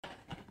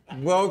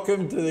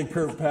Welcome to the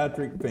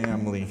Kirkpatrick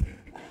family.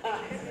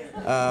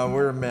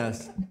 We're a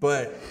mess,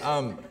 but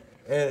I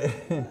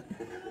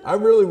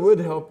really would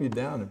help you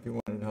down if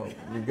you wanted help.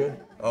 You good?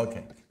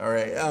 Okay. All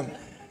right.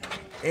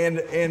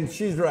 And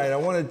she's right. I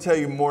want to tell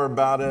you more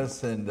about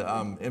us. And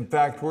in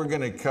fact, we're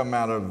going to come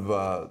out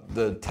of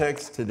the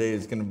text today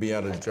is going to be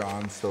out of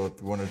John. So if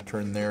you want to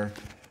turn there,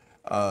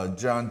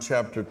 John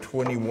chapter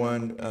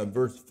 21,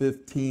 verse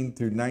 15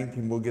 through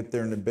 19. We'll get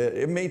there in a bit.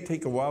 It may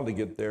take a while to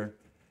get there.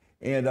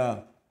 And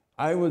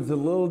I was a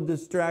little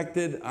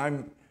distracted.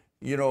 I'm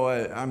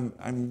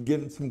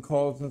getting some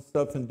calls and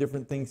stuff and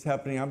different things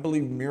happening. I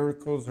believe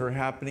miracles are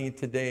happening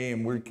today,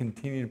 and we're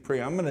continuing to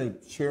pray. I'm going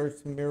to share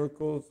some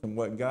miracles and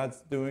what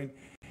God's doing.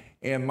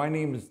 And my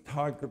name is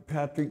Todd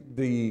Kirkpatrick,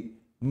 the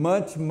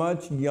much,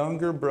 much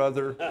younger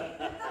brother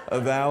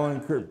of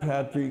Alan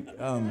Kirkpatrick.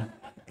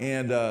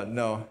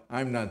 No,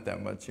 I'm not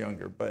that much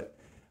younger, but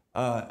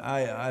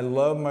I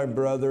love my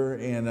brother,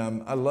 and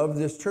I love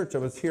this church. I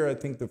was here, I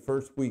think, the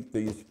first week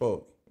that you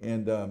spoke.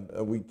 And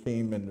we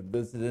came and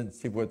visited and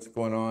see what's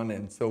going on.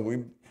 And so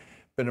we've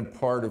been a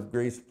part of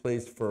Grace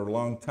Place for a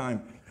long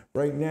time.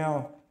 Right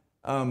now,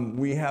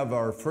 we have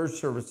our first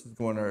services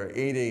going at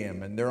 8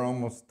 a.m. and they're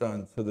almost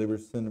done. So they were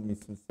sending me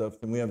some stuff.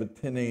 Then we have a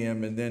 10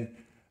 a.m. and then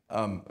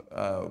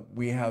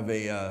we have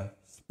a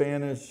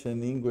Spanish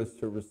and English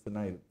service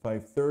tonight at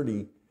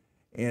 5:30.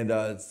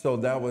 And so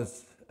that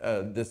was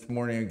this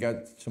morning. I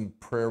got some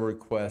prayer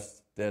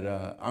requests that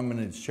I'm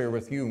going to share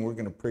with you, and we're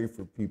going to pray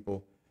for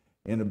people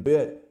in a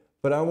bit.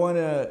 But I want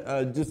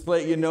to just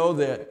let you know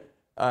that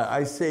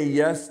I say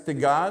yes to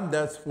God.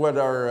 That's what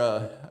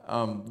our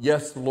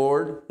Yes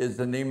Lord is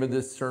the name of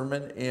this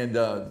sermon. And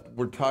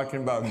we're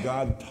talking about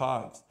God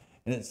Talks.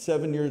 And at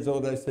 7 years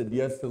old, I said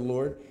yes to the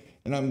Lord.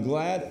 And I'm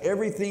glad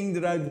everything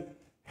that I've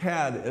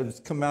had has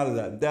come out of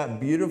that. That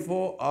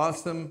beautiful,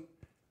 awesome,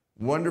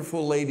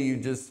 wonderful lady you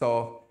just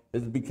saw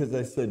is because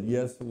I said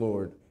yes,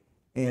 Lord.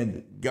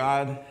 And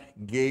God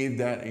gave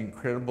that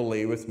incredible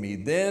lady with me.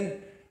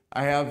 Then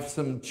I have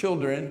some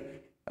children.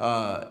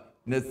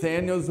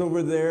 Nathaniel's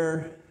over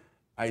there.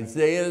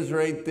 Isaiah's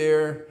right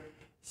there.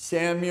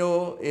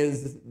 Samuel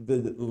is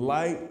the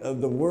light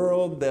of the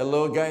world. That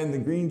little guy in the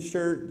green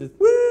shirt. Just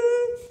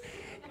woo!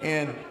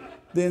 And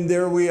then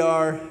there we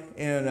are.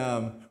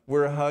 And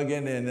we're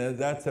hugging. And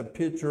that's a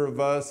picture of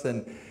us.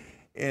 And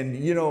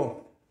you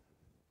know,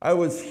 I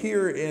was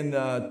here in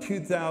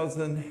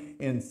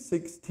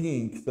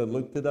 2016 because I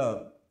looked it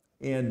up.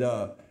 And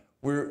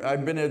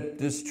I've been at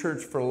this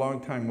church for a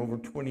long time, over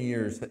 20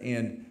 years,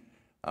 and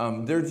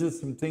there's just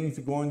some things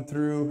going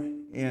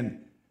through,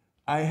 and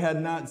I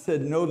had not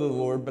said no to the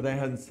Lord, but I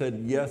hadn't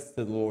said yes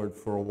to the Lord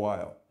for a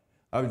while.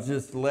 I was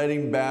just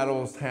letting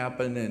battles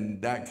happen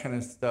and that kind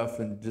of stuff,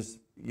 and just,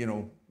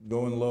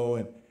 going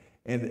low.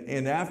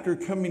 And after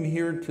coming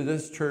here to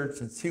this church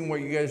and seeing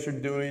what you guys are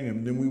doing,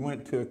 and then we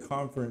went to a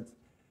conference,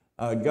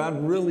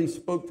 God really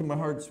spoke to my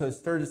heart, so I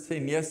started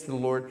saying yes to the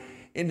Lord.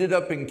 Ended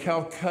up in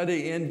Calcutta,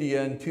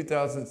 India in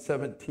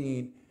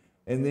 2017.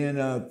 And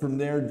then from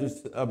there,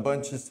 just a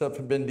bunch of stuff.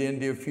 I've been to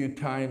India a few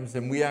times.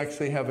 And we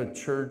actually have a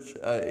church,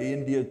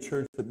 India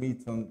church that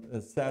meets on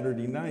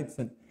Saturday nights.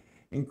 And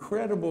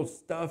incredible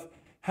stuff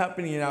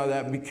happening out of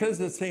that.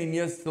 Because of saying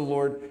yes to the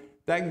Lord,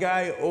 that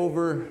guy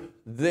over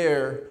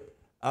there,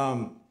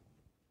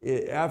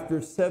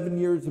 after 7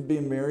 years of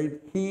being married,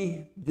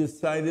 he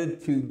decided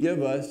to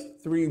give us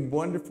 3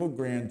 wonderful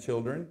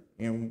grandchildren.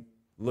 And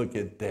look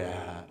at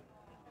that.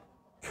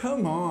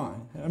 Come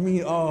on. I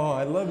mean,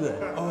 I love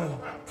that. Oh,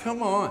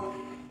 come on.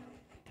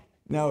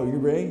 Now, you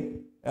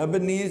ready?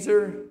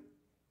 Ebenezer,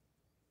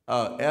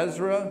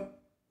 Ezra,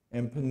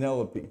 and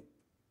Penelope.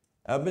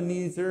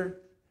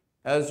 Ebenezer,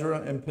 Ezra,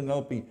 and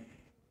Penelope.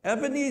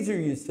 Ebenezer,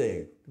 you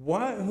say.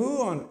 Why?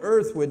 Who on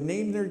earth would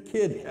name their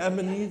kid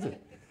Ebenezer?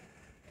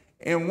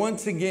 And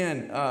once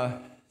again,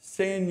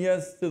 saying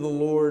yes to the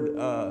Lord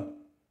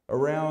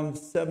around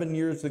 7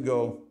 years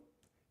ago,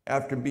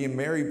 after being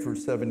married for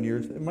 7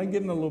 years. Am I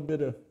getting a little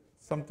bit of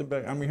something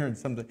back? I'm hearing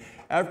something.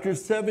 After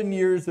 7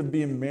 years of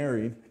being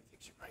married.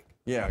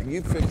 Yeah,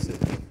 you fix it.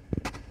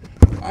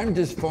 I'm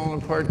just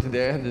falling apart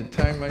today. I had to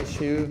tie my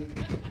shoe.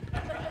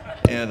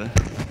 And,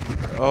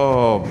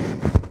 are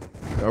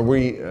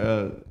we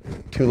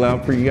too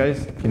loud for you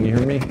guys? Can you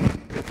hear me?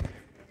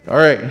 All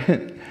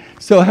right.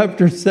 So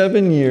after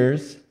 7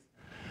 years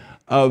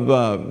of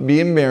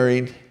being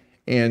married,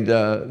 and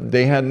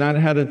they had not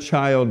had a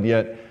child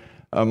yet,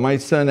 my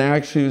son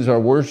actually was our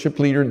worship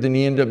leader. Then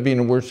he ended up being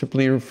a worship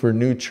leader for a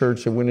new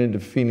church that went into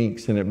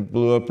Phoenix, and it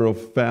blew up real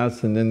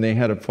fast. And then they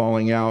had a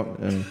falling out,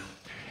 and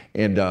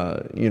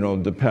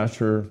the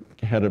pastor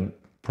had a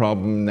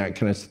problem and that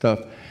kind of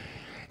stuff.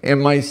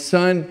 And my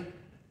son,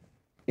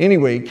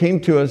 anyway, came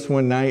to us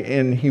one night,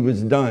 and he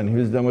was done. He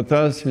was done with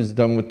us. He was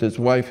done with his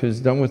wife. He was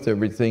done with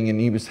everything,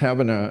 and he was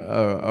having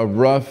a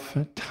rough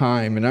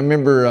time. And I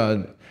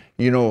remember,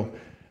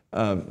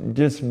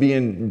 just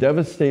being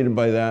devastated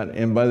by that.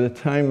 And by the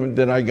time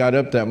that I got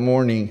up that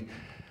morning,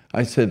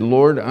 I said,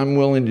 Lord, I'm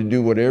willing to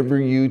do whatever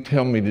you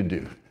tell me to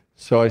do.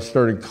 So I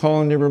started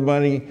calling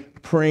everybody,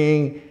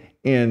 praying,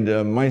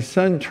 and my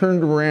son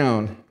turned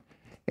around,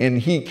 and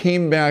he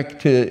came back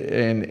to,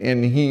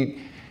 and he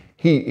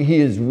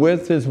is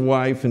with his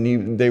wife,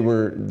 and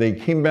they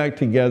came back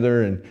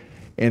together,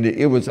 and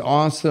it was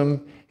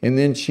awesome. And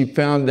then she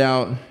found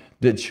out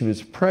that she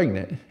was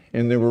pregnant,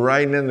 and they were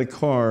riding in the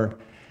car,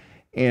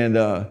 and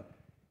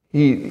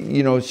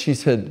she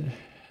said,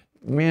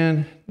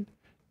 man,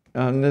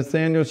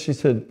 Nathaniel, she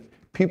said,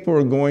 people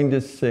are going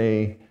to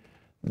say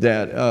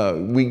that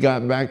we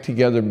got back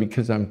together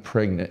because I'm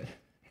pregnant.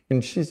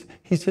 And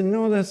he said,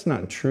 no, that's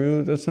not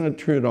true. That's not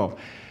true at all.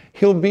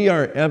 He'll be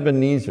our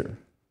Ebenezer.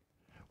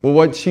 Well,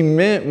 what he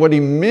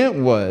meant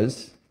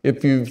was,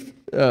 if you've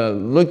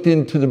looked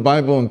into the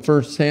Bible in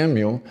 1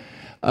 Samuel,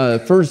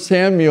 1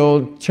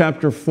 Samuel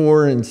chapter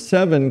 4 and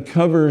 7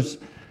 covers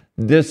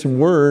this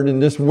word,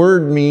 and this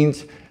word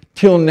means,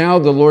 till now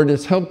the Lord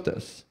has helped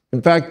us.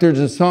 In fact, there's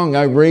a song,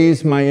 I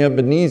raise my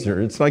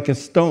Ebenezer. It's like a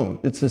stone.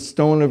 It's a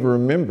stone of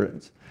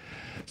remembrance.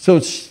 So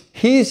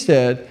he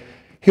said,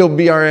 he'll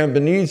be our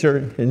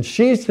Ebenezer. And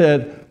she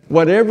said,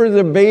 whatever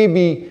the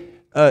baby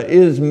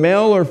is,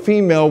 male or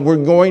female, we're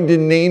going to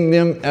name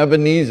them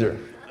Ebenezer.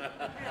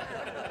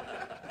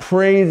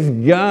 Praise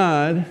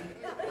God.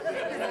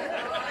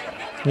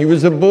 He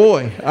was a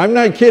boy. I'm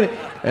not kidding.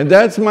 And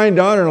that's my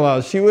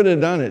daughter-in-law. She would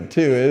have done it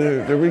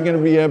too. They were going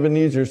to be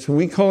Ebenezer. So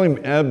we call him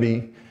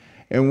Ebby.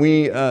 And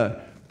we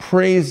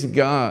praise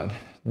God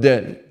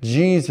that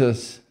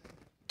Jesus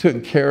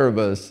took care of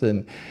us.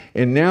 And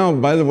now,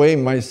 by the way,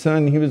 my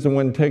son, he was the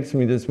one texting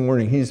me this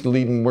morning. He's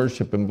leading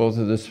worship in both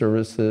of the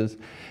services,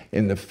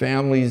 and the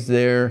family's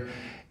there.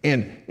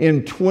 And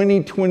in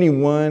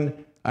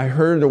 2021, I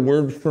heard a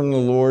word from the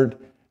Lord,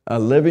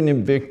 living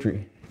in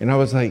victory. And I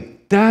was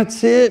like,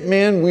 that's it,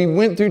 man. We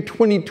went through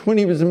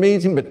 2020, it was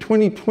amazing, but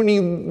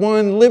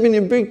 2021, living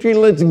in victory,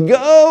 let's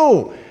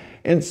go.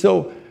 And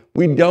so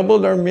we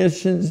doubled our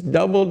missions,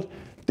 doubled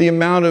the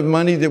amount of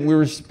money that we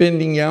were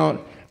spending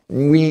out.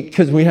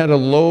 Because we had a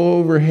low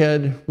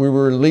overhead, we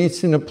were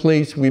leasing a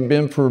place. We've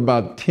been for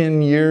about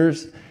 10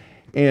 years,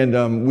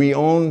 and we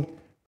own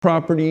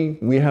property.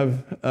 We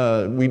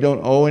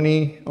don't owe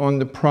any on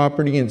the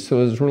property, and so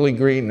it was really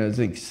great, and I was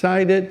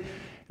excited.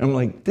 I'm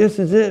like, this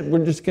is it.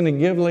 We're just going to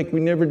give like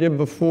we never did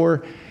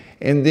before.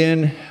 And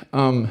then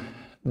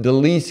the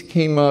lease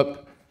came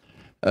up.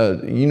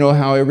 You know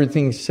how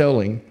everything's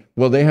selling.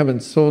 Well, they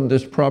haven't sold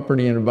this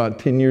property in about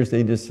 10 years.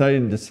 They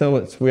decided to sell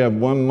it, so we have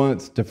 1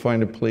 month to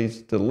find a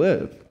place to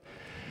live.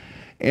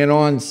 And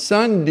on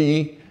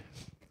Sunday,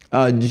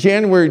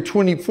 January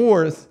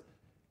 24th,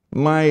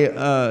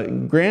 my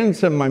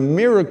grandson, my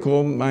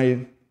miracle, my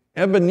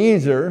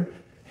Ebenezer,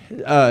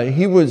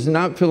 he was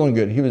not feeling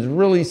good. He was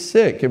really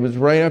sick. It was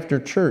right after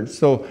church.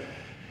 So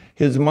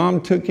his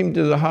mom took him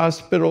to the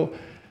hospital,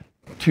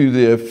 to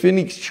the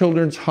Phoenix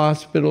Children's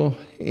Hospital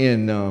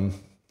in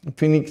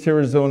Phoenix,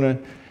 Arizona.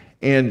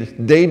 And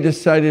they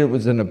decided it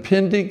was an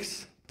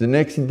appendix. The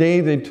next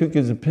day, they took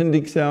his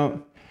appendix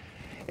out.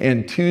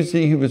 And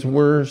Tuesday, he was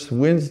worse.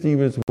 Wednesday, he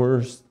was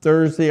worse.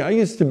 Thursday, I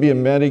used to be a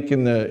medic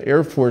in the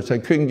Air Force. I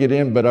couldn't get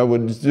in, but I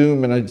would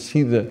Zoom and I'd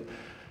see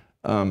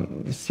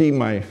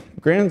my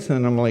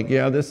grandson. I'm like,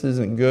 yeah, this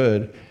isn't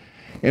good.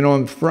 And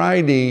on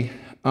Friday,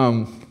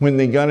 when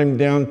they got him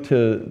down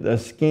to a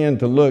scan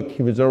to look,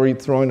 he was already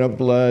throwing up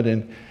blood,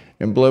 and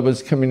blood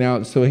was coming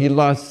out. So he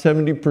lost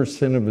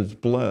 70% of his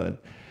blood.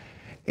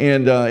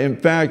 And in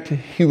fact,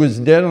 he was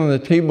dead on the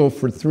table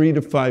for 3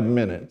 to 5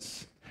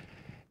 minutes.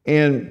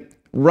 And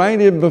right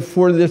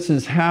before this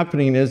is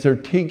happening, as they're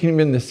taking him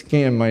in the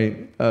scan, my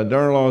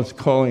daughter-in-law is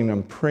calling,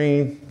 I'm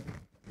praying.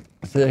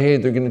 I said, hey,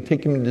 they're going to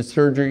take him into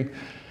surgery.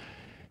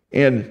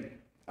 And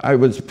I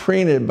was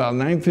praying at about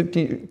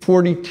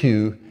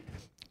 9:42,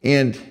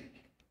 and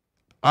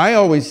I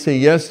always say,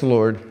 yes,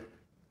 Lord,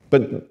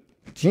 but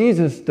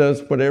Jesus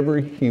does whatever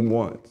he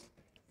wants.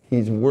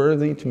 He's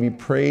worthy to be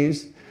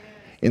praised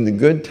in the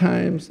good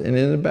times and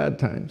in the bad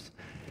times.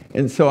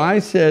 And so I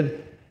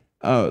said,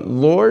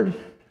 Lord,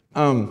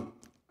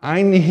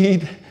 I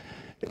need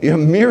a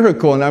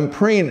miracle. And I'm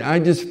praying. I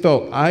just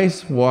felt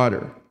ice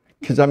water,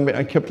 because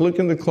I kept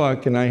looking at the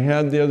clock, and I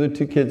had the other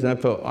 2 kids, and I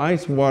felt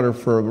ice water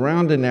for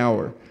around an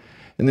hour.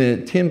 And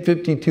then at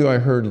 10:52, I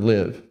heard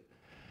live.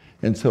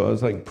 And so I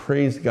was like,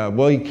 praise God.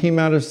 Well, he came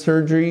out of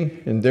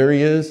surgery, and there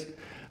he is.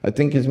 I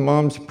think his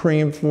mom's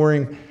praying for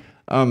him.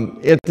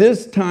 At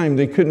this time,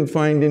 they couldn't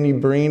find any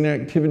brain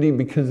activity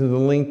because of the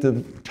length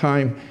of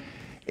time.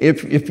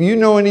 If you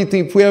know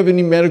anything, if we have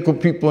any medical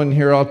people in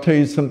here, I'll tell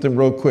you something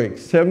real quick.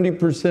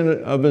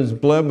 70% of his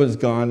blood was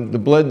gone. The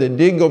blood that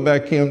did go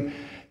back in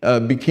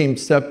became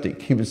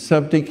septic. He was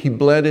septic. He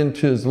bled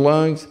into his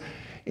lungs,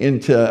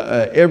 into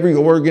every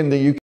organ that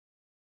you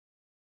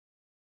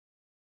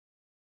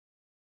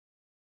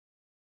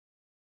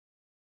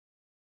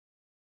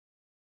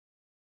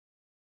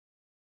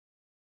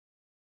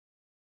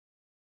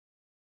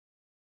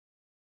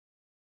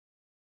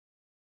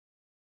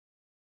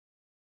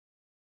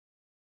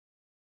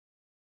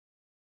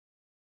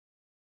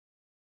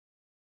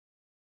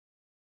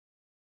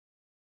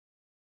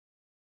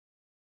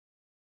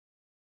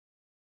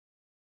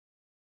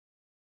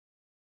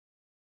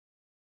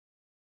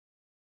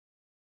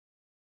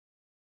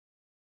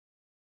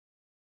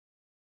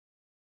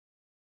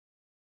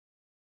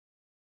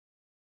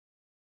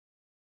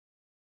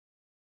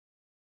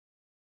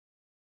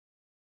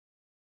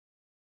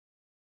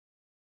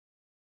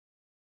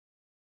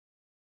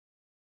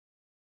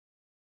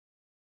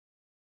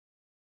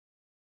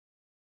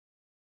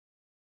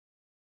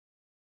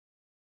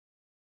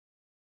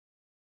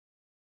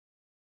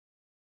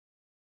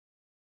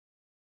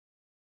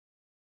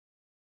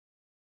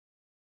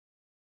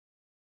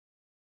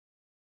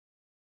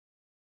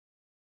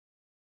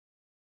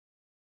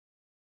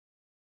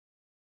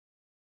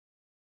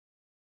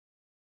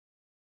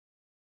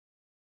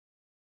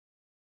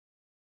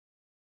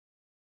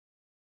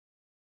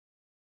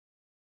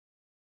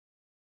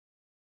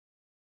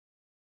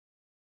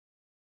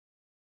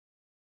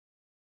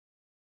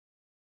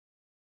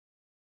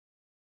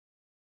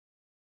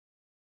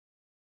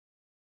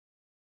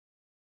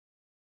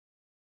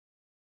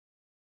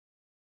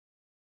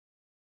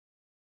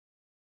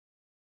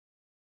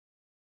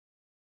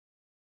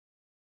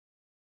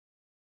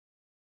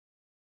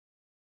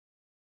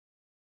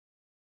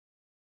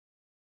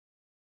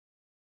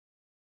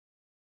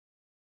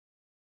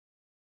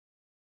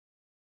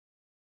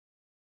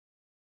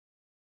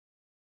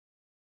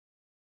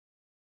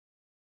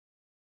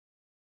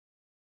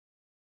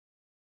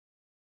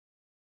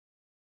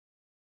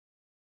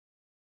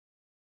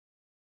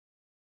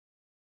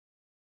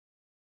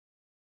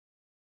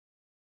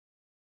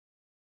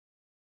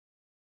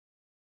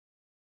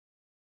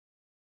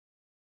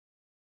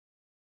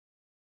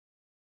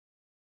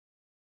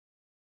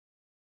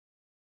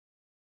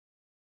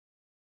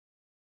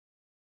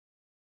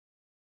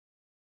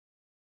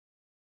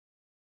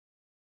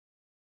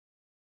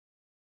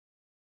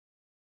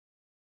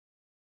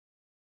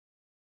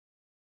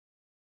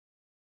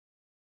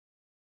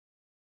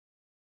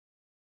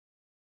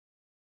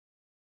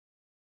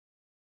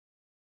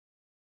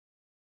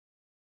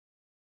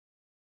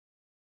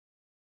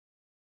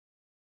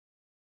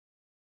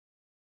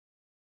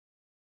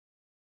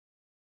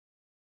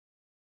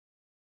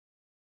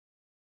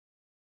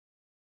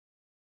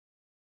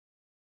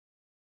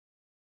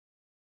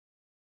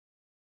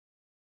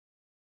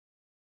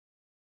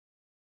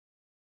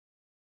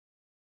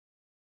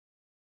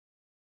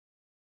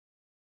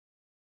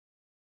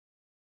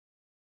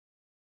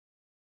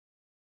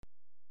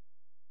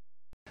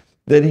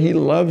that he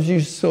loves you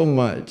so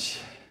much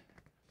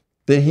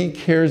that he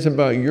cares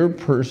about your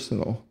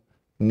personal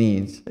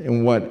needs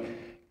and what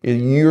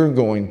you're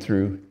going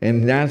through.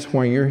 And that's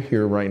why you're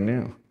here right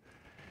now.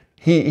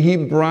 He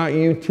brought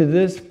you to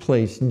this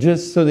place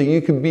just so that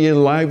you could be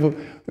alive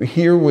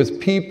here with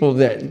people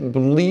that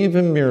believe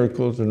in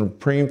miracles and are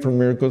praying for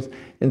miracles,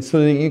 and so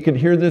that you could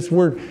hear this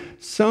word.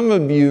 Some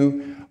of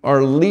you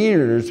are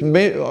leaders.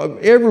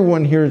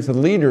 Everyone here is a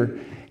leader.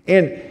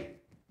 And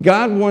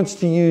God wants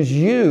to use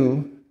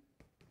you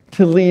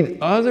to lead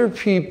other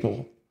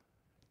people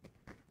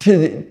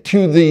to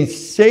the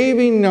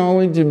saving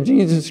knowledge of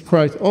Jesus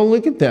Christ. Oh,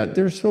 look at that.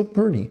 They're so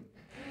pretty.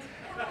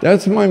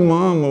 That's my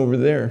mom over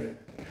there.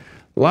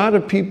 A lot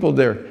of people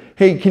there.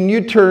 Hey, can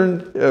you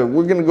turn?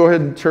 We're going to go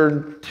ahead and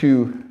turn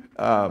to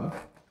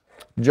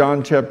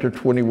John chapter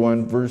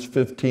 21, verse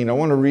 15. I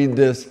want to read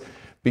this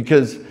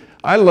because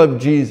I love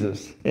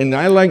Jesus, and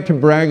I like to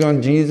brag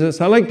on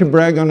Jesus. I like to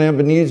brag on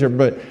Ebenezer,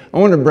 but I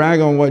want to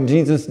brag on what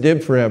Jesus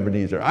did for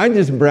Ebenezer. I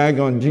just brag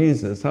on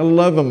Jesus. I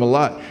love him a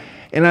lot,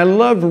 and I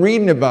love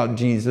reading about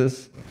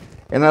Jesus,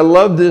 and I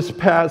love this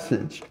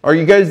passage. Are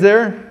you guys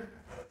there?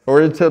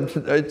 Or it's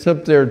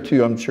up there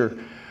too, I'm sure.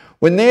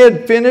 When they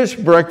had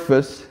finished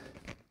breakfast,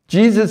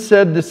 Jesus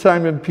said to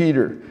Simon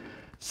Peter,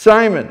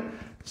 "Simon,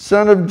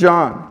 son of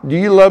John, do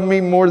you love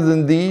me more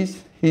than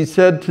these?" He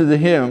said to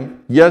him,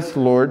 "Yes,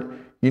 Lord.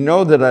 You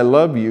know that I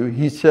love you."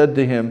 He said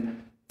to him,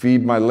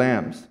 "Feed my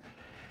lambs."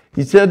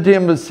 He said to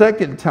him a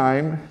second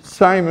time,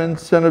 "Simon,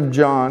 son of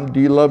John, do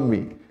you love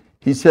me?"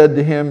 He said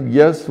to him,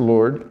 "Yes,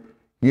 Lord.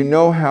 You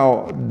know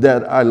how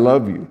that I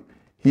love you."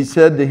 He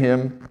said to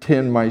him,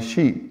 "Tend my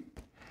sheep."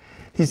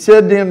 He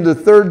said to him the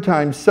third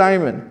time,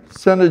 "Simon,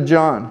 son of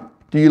John,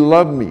 do you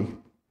love me?"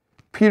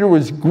 Peter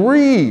was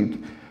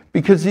grieved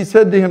because he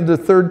said to him the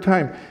third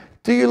time,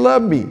 "Do you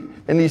love me?"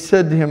 And he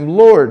said to him,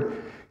 "Lord,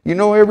 you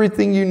know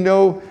everything. You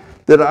know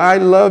that I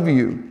love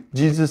you."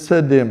 Jesus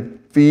said to him,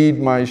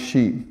 "Feed my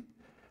sheep."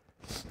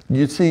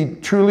 You see,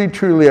 truly,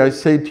 truly, I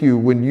say to you,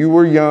 when you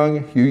were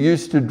young, you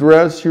used to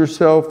dress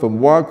yourself and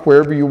walk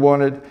wherever you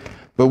wanted.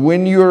 But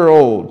when you are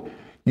old,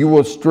 you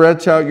will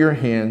stretch out your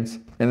hands,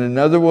 and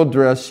another will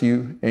dress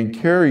you and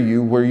carry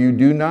you where you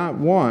do not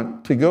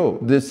want to go.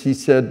 This he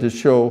said to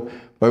show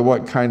by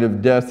what kind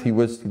of death he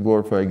was to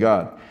glorify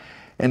God.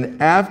 And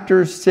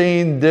after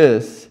saying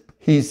this,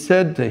 he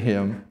said to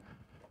him,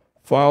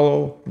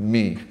 "Follow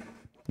me."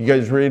 You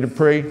guys ready to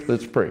pray?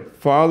 Let's pray.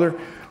 Father,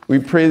 we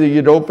pray that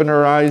you'd open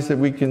our eyes that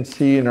we can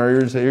see and our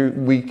ears that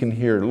we can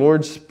hear.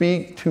 Lord,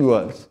 speak to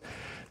us.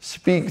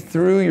 Speak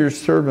through your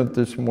servant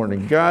this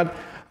morning. God,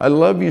 I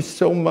love you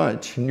so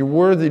much, and you're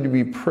worthy to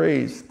be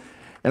praised.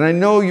 And I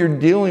know you're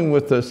dealing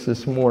with us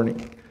this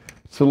morning.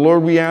 So,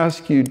 Lord, we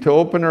ask you to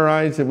open our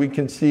eyes that we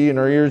can see and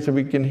our ears that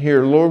we can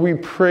hear. Lord, we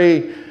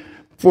pray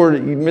for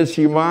Miss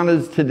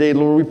Ivana's today.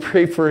 Lord, we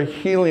pray for a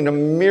healing, a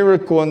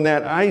miracle in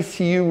that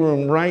ICU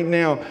room right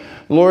now.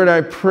 Lord,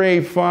 I pray,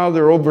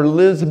 Father, over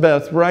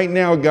Elizabeth right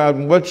now, God,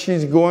 what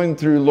she's going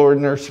through, Lord,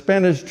 in our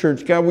Spanish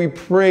church. God, we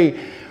pray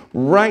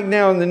right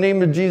now in the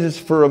name of Jesus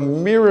for a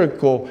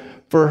miracle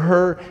for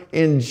her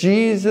in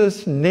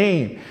Jesus'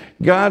 name.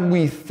 God,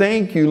 we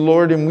thank you,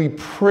 Lord, and we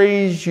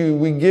praise you.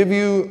 We give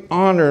you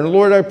honor. And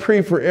Lord, I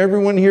pray for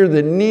everyone here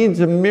that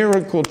needs a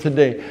miracle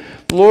today.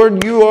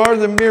 Lord, you are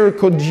the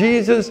miracle.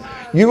 Jesus,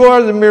 you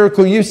are the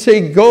miracle. You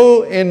say,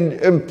 go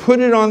and put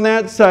it on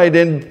that side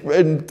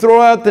and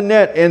throw out the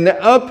net, and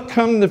up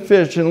come the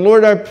fish. And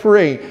Lord, I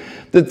pray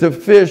that the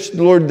fish,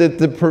 Lord, that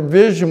the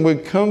provision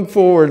would come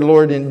forward,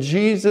 Lord, in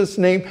Jesus'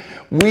 name.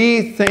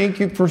 We thank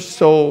you for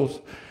souls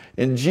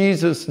in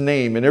Jesus'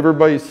 name. And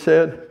everybody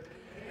said,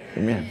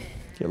 amen.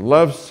 You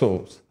love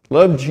souls,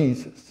 love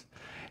Jesus.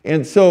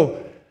 And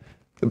so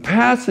the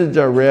passage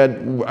I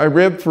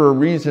read for a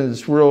reason.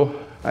 It's real.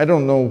 I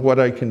don't know what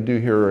I can do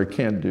here or I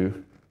can't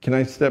do. Can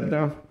I step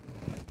down?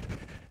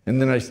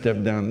 And then I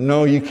step down.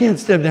 No, you can't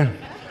step down.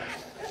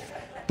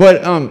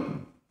 But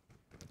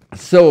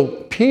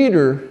so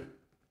Peter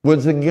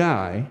was a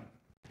guy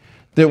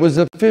that was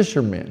a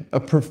fisherman, a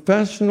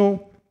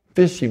professional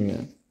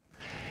fisherman.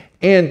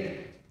 And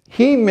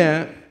he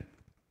met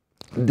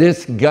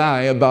this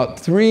guy about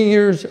 3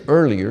 years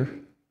earlier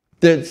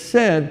that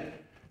said,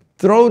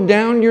 throw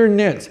down your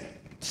nets,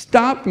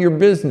 stop your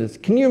business.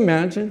 Can you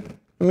imagine?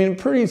 I mean, a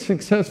pretty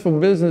successful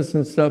business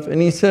and stuff.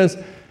 And he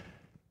says,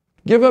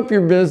 give up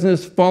your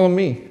business, follow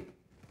me.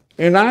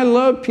 And I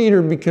love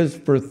Peter because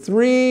for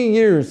 3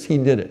 years he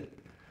did it.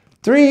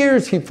 3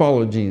 years he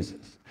followed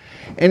Jesus.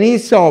 And he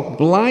saw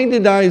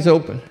blinded eyes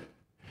open.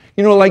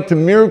 You know, like the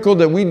miracle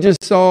that we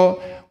just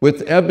saw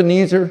with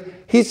Ebenezer.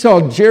 He saw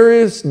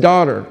Jairus'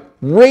 daughter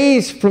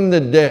raised from the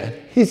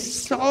dead. He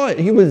saw it.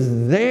 He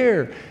was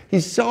there. He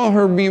saw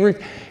her be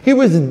raised. He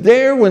was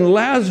there when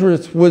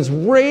Lazarus was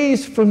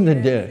raised from the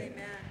dead.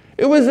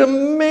 It was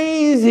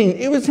amazing.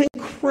 It was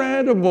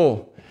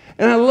incredible.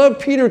 And I love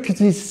Peter because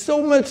he's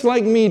so much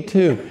like me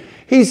too.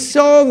 He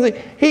saw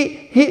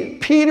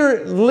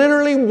Peter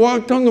literally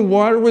walked on the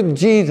water with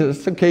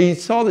Jesus. Okay, he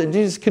saw that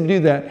Jesus could do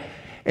that.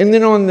 And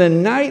then on the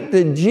night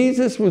that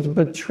Jesus was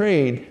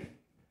betrayed,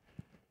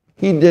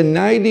 he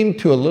denied him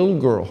to a little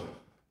girl.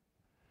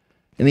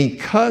 And he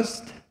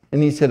cussed,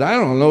 and he said, I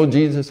don't know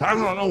Jesus. I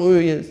don't know who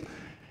he is.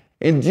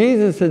 And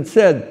Jesus had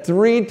said,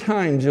 3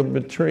 times you'll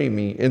betray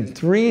me. And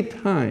 3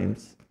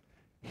 times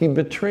he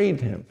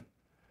betrayed him.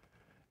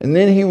 And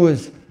then he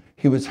was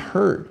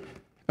hurt.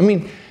 I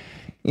mean,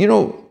 you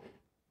know,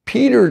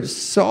 Peter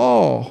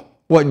saw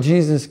what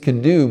Jesus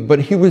could do, but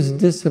he was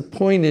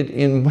disappointed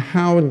in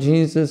how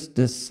Jesus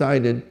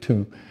decided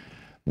to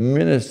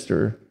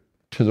minister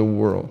to the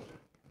world.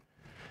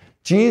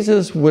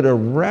 Peter would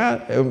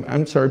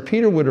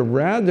have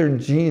rather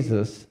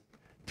Jesus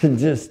to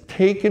just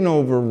taken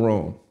over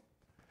Rome.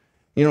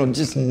 You know,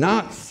 just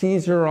knock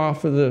Caesar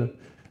off of the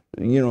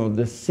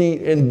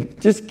seat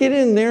and just get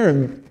in there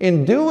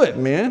and do it,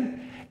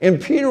 man. And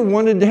Peter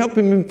wanted to help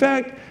him. In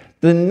fact,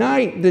 the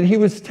night that he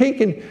was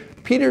taken,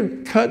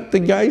 Peter cut the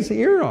guy's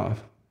ear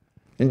off.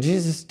 And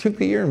Jesus took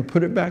the ear and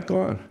put it back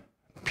on.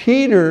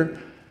 Peter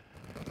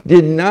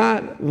did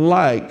not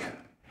like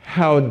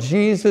how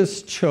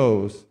Jesus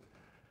chose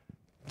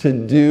to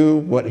do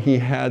what he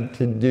had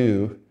to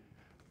do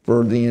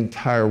for the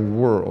entire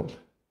world.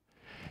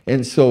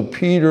 And so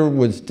Peter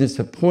was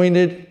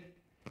disappointed.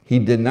 He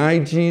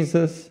denied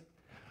Jesus.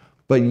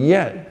 But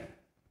yet,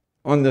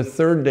 on the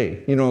 3rd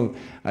day, you know,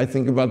 I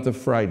think about the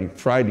Friday,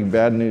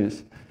 bad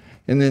news.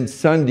 And then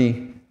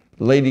Sunday,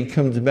 the lady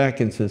comes back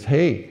and says,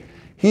 hey,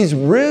 he's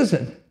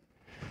risen.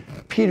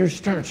 Peter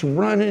starts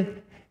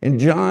running, and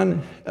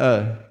John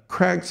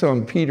cracks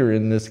on Peter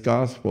in this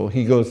gospel.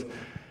 He goes,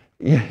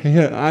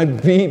 yeah, I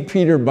beat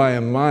Peter by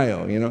a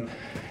mile, you know.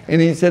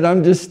 And he said,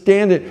 I'm just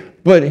standing.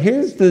 But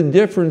here's the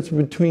difference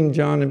between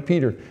John and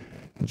Peter.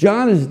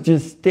 John is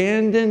just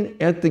standing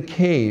at the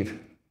cave,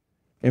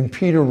 and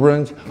Peter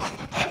runs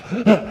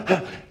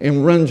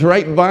and runs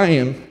right by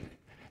him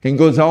and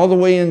goes all the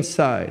way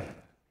inside.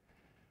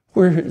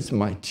 Where is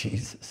my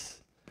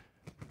Jesus?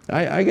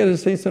 I got to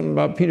say something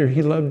about Peter.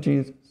 He loved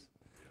Jesus.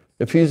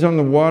 If he's on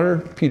the water,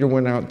 Peter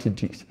went out to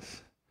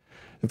Jesus.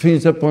 If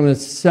he's up on a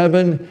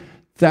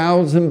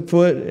 7,000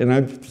 foot, and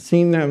I've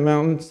seen that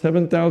mountain,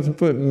 7,000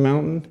 foot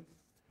mountain,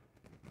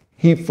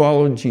 he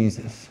followed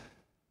Jesus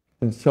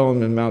and saw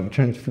him in Mount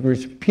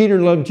Transfiguration.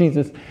 Peter loved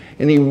Jesus,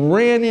 and he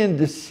ran in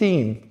to see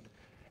him,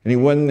 and he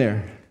wasn't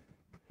there.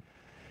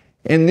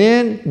 And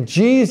then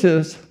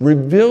Jesus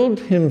revealed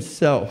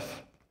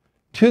himself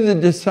to the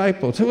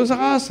disciples. It was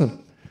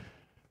awesome.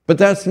 But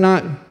that's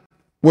not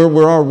where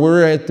we are.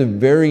 We're at the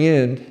very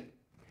end.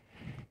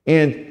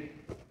 And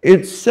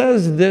it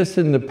says this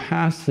in the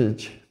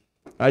passage.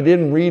 I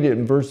didn't read it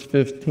in verse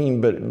 15,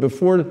 but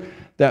before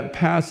that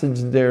passage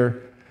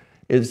there,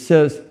 it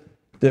says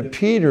that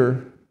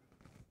Peter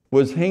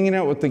was hanging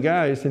out with the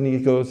guys, and he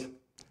goes,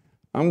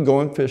 I'm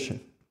going fishing.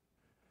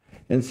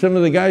 And some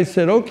of the guys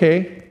said,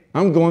 okay,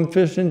 I'm going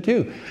fishing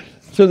too.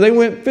 So they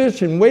went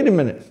fishing. Wait a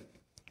minute.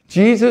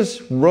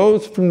 Jesus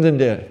rose from the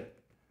dead.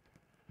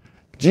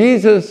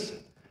 Jesus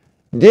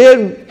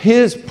did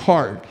his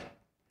part,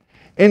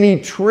 and he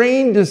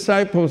trained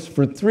disciples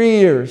for 3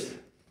 years.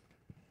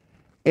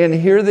 And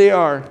here they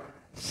are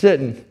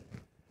sitting.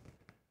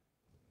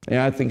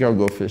 Yeah, I think I'll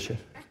go fishing.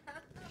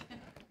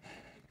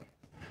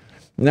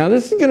 Now,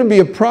 this is going to be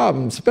a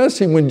problem,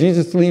 especially when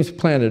Jesus leaves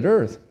planet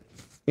Earth.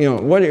 You know,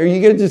 what are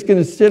you just going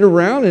to sit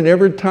around and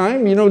every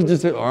time, you know,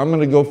 just say, oh, I'm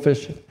going to go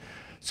fishing.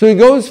 So he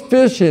goes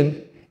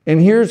fishing,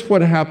 and here's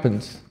what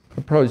happens.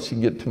 I probably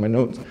should get to my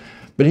notes.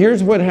 But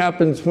here's what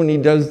happens when he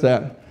does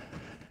that.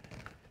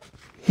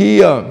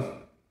 He's on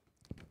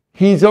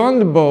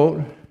the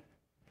boat,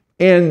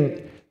 and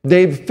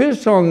they've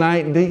fished all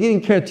night, and they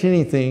didn't catch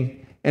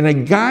anything. And a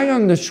guy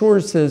on the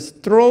shore says,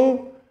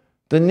 throw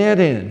the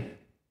net in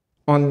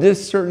on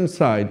this certain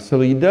side.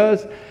 So he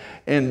does,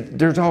 and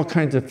there's all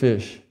kinds of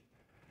fish.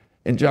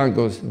 And John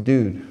goes,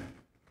 dude,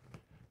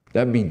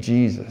 that'd be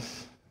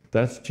Jesus.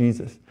 That's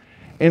Jesus.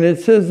 And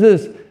it says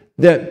this,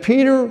 that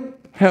Peter,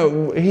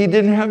 he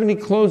didn't have any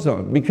clothes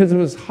on because it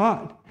was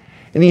hot.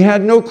 And he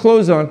had no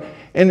clothes on.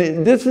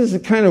 And this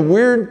is kind of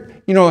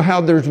weird, you know,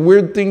 how there's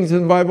weird things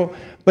in the Bible.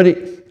 But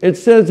it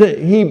says that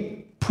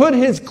he put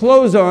his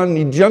clothes on and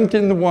he jumped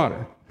in the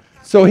water.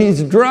 So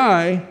he's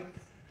dry,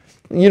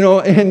 you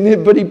know,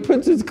 but he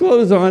puts his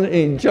clothes on and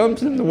he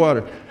jumps in the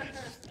water.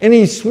 And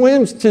he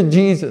swims to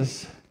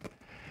Jesus.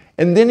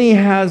 And then he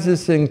has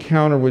this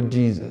encounter with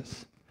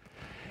Jesus.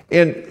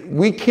 And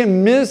we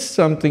can miss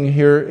something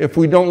here if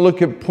we don't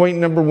look at point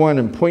number 1.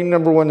 And point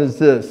number 1 is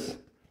this.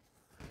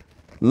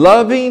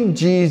 Loving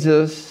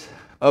Jesus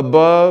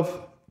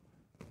above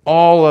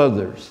all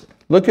others.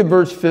 Look at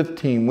verse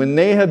 15. When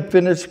they had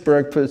finished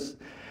breakfast,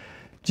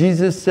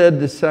 Jesus said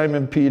to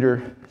Simon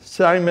Peter,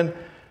 Simon,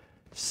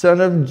 son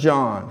of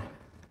John,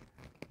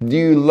 do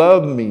you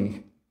love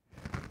me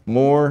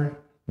more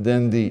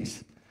than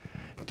these?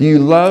 Do you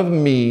love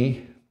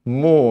me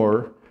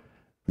more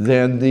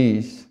than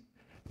these?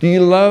 Do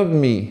you love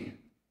me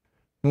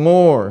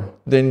more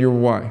than your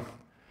wife?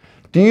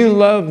 Do you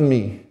love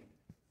me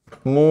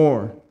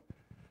more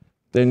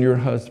than your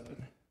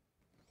husband?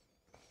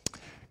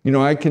 You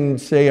know, I can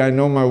say I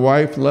know my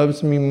wife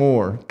loves me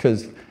more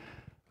because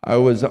I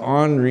was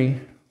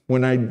ornery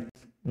when I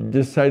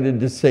decided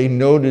to say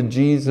no to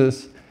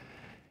Jesus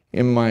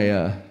in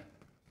my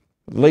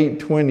late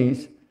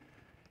 20s.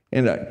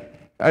 And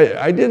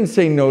I didn't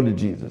say no to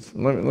Jesus.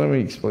 Let me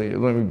explain it.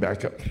 Let me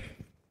back up.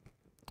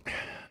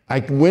 I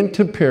went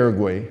to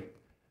Paraguay,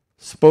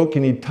 spoke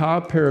in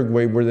Itá,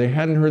 Paraguay, where they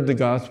hadn't heard the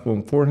gospel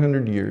in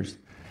 400 years,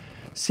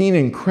 seen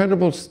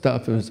incredible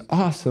stuff. It was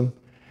awesome.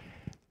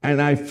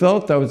 And I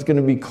felt I was going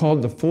to be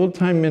called to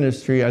full-time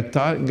ministry. I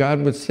thought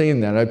God was saying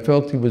that. I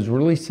felt he was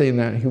really saying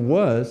that. He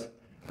was.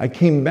 I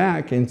came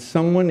back, and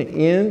someone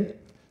in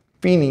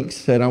Phoenix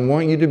said, I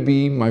want you to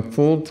be my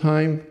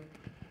full-time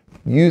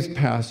youth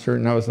pastor.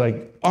 And I was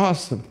like,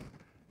 awesome.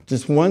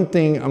 Just one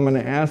thing, I'm going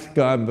to ask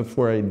God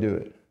before I do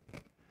it.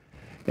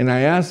 And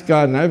I asked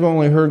God, and I've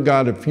only heard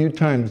God a few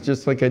times,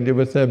 just like I did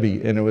with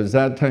Ebby. And it was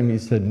that time he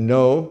said,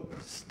 no,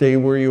 stay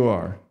where you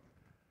are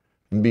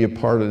and be a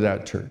part of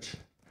that church.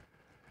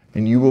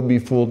 And you will be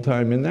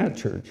full-time in that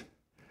church.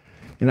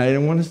 And I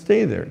didn't want to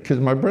stay there because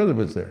my brother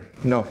was there.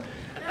 No,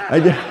 I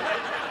did.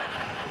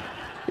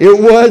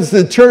 It was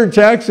the church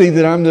actually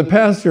that I'm the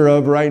pastor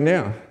of right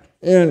now.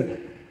 And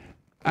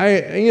I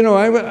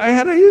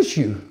had an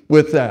issue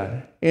with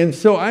that. And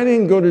so I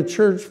didn't go to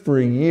church for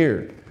a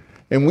year.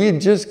 And we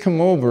had just come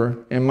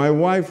over, and my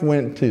wife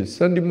went to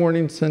Sunday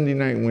morning, Sunday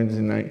night,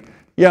 Wednesday night.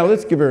 Yeah,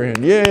 let's give her a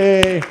hand.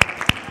 Yay!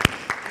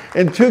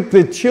 And took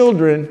the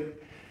children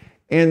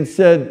and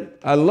said,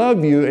 I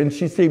love you. And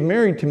she stayed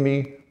married to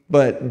me,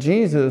 but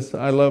Jesus,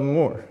 I love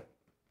more.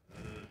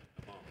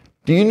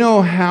 Do you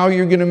know how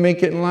you're going to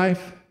make it in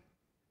life?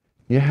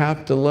 You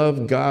have to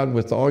love God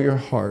with all your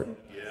heart,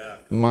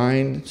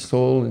 mind,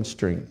 soul, and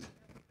strength.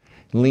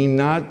 Lean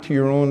not to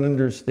your own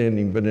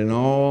understanding, but in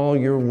all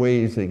your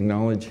ways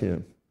acknowledge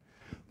him.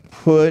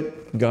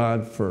 Put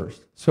God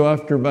first. So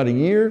after about a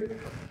year,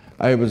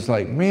 I was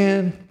like,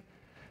 man,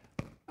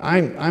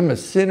 I'm a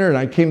sinner. And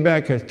I came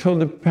back, I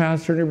told the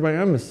pastor and everybody,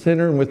 I'm a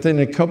sinner. And within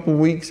a couple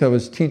weeks, I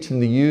was teaching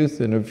the youth.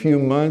 In a few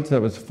months, I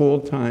was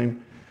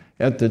full-time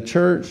at the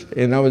church.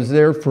 And I was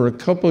there for a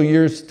couple of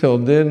years till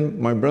then.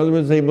 My brother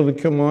was able to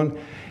come on.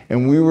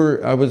 And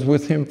I was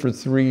with him for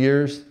 3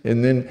 years.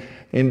 And then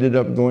ended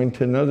up going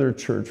to another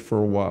church for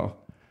a while.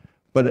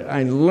 But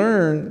I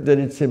learned that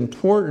it's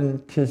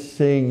important to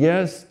say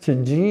yes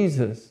to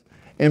Jesus.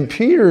 And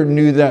Peter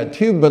knew that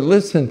too. But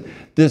listen,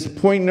 this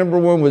point number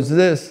one was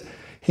this.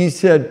 He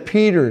said,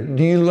 Peter,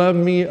 do you love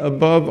me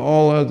above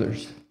all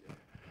others?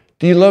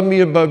 Do you love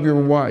me above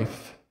your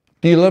wife?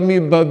 Do you love me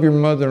above your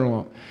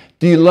mother-in-law?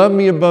 Do you love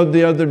me above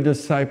the other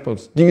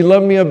disciples? Do you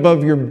love me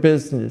above your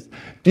business?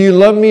 Do you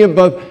love me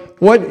above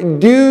what?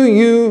 Do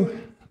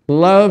you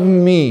love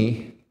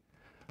me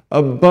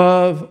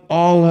above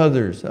all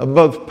others,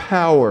 above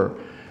power,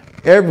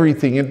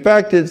 everything? In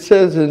fact, it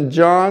says in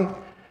John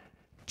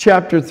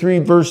chapter 3,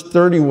 verse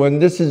 31,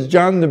 this is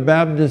John the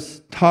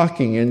Baptist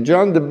talking, and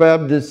John the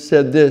Baptist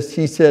said this.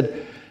 He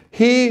said,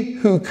 he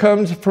who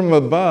comes from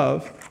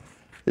above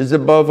is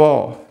above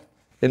all,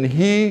 and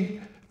he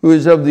who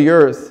is of the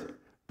earth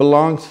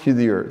belongs to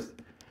the earth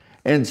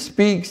and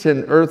speaks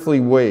in earthly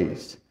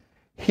ways.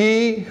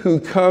 He who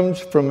comes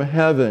from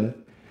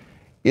heaven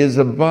is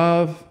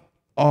above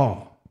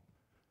all.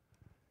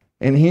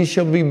 And he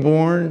shall be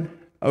born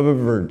of a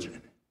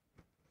virgin.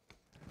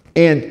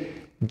 And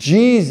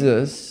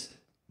Jesus,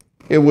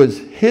 it was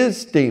his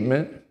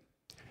statement,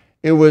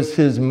 it was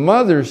his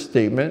mother's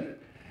statement,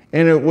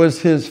 and it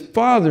was his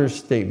father's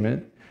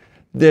statement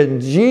that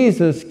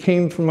Jesus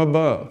came from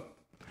above.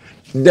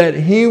 That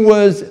he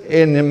was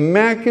an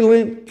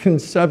immaculate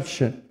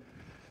conception.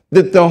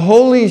 That the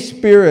Holy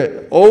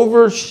Spirit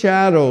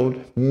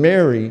overshadowed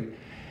Mary.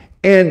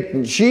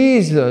 And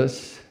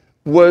Jesus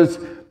was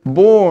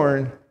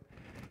born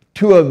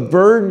to a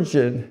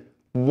virgin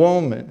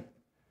woman.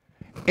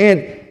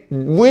 And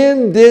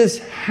when this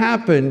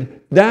happened,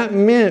 that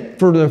meant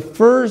for the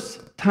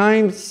first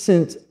time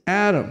since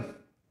Adam,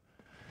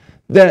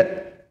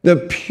 that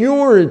the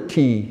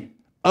purity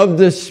of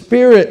the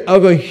spirit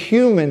of a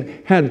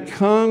human had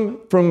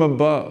come from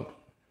above.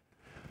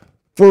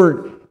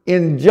 For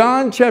in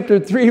John chapter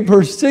 3,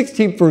 verse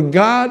 16, for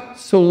God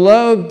so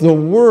loved the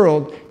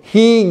world,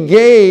 he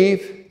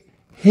gave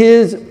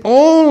his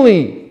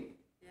only.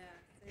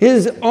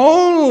 His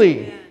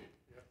only.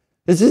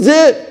 This is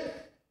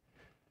it.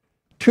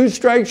 2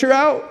 strikes, you're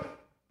out.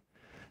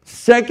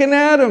 Second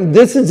Adam,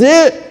 this is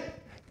it.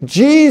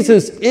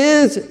 Jesus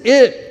is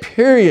it,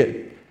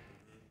 period.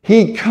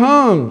 He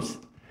comes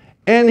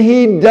and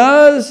he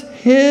does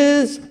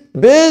his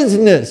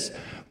business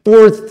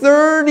for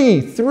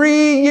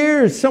 33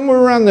 years, somewhere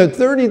around the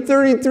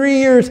 33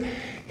 years.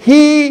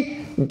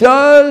 He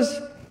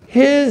does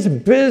his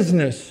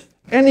business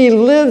and he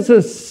lives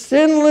a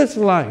sinless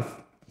life.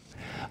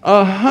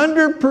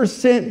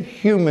 100%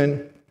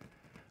 human,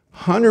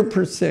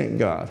 100%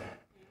 God.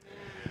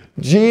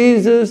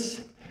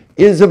 Jesus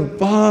is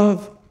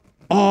above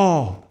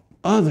all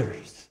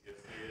others.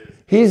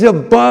 He's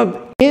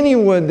above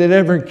anyone that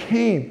ever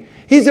came.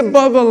 He's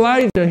above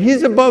Elijah.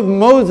 He's above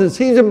Moses.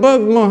 He's above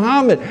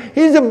Muhammad.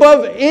 He's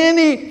above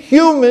any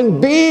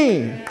human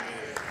being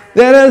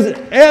that has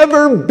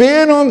ever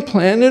been on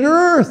planet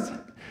Earth,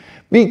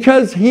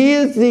 because he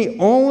is the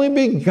only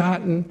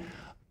begotten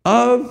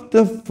of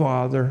the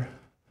Father,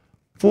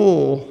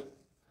 full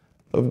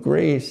of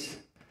grace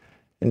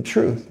and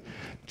truth.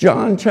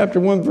 John chapter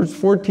 1 verse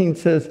 14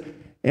 says,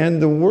 and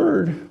the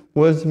Word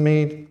was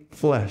made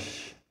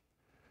flesh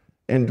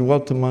and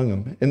dwelt among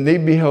them. And they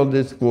beheld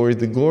his glory,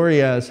 the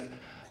glory as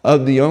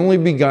of the only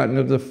begotten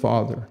of the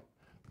Father,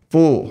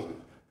 full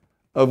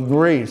of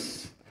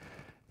grace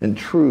and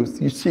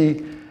truth. You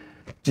see,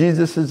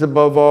 Jesus is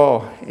above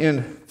all.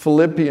 In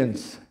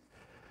Philippians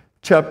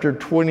chapter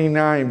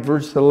 29,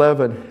 verse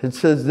 11, it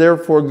says,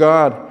 therefore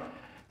God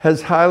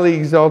has highly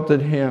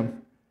exalted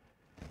him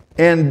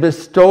and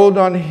bestowed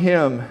on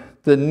him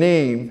the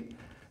name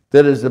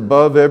that is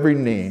above every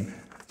name,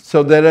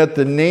 so that at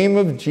the name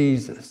of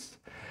Jesus,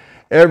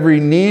 every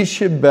knee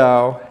should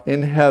bow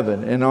in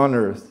heaven and on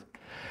earth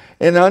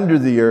and under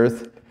the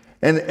earth,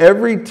 and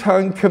every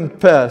tongue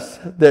confess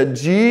that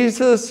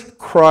Jesus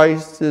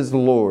Christ is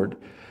Lord,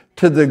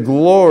 to the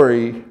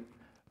glory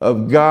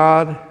of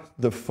God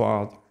the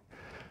Father.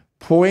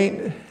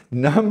 Point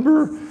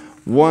number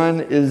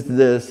one is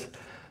this: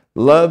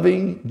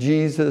 loving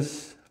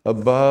Jesus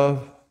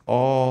above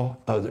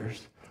all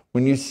others.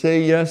 When you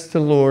say yes to the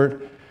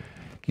Lord,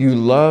 you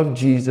love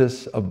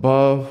Jesus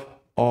above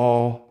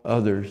all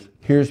others.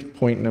 Here's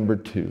point number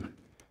two: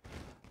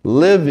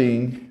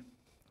 living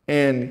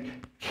and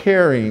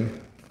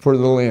caring for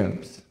the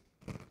lambs.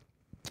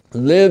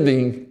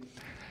 Living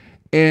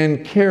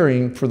and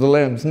caring for the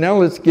lambs. Now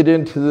let's get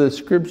into the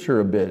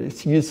scripture a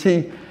bit. You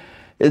see,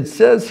 it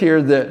says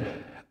here that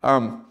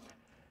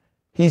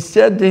he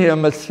said to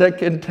him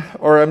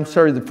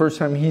the first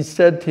time he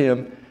said to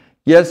him,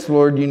 yes,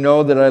 Lord, you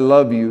know that I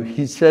love you.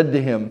 He said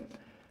to him,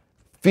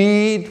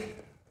 feed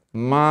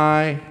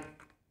my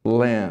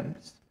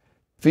lambs.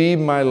 Feed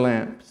my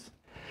lambs.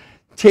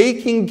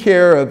 Taking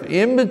care of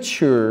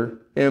immature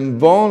and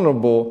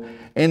vulnerable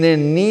and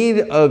in need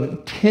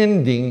of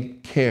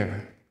tending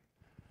care.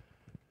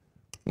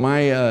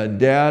 My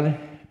dad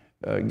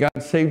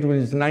got saved when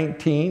he was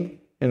 19,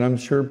 and I'm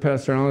sure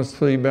Pastor Alan will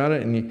tell you about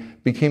it, and he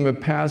became a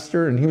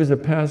pastor, and he was a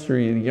pastor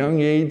at a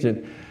young age,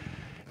 and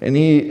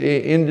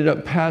he ended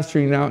up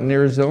pastoring out in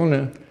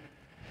Arizona.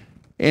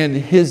 And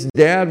his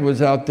dad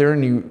was out there,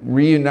 and he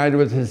reunited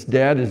with his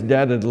dad. His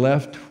dad had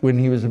left when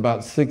he was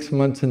about 6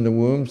 months in the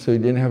womb, so he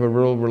didn't have a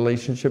real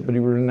relationship, but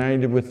he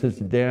reunited with his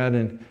dad.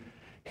 And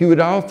he would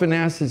often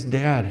ask his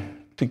dad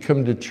to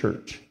come to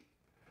church.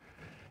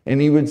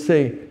 And he would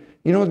say,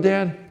 you know,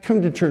 Dad,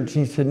 come to church.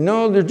 And he said,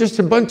 no, there's just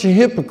a bunch of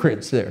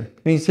hypocrites there.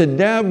 And he said,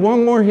 Dad,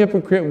 one more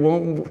hypocrite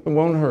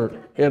won't hurt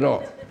at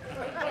all.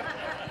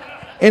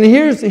 And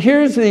here's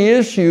the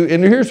issue,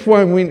 and here's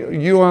why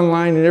you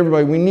online and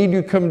everybody, we need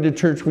you coming to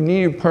church. We need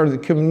you part of the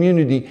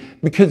community.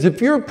 Because if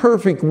you're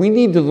perfect, we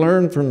need to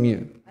learn from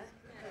you.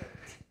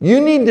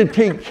 You need to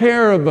take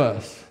care of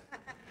us.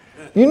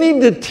 You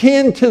need to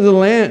tend to the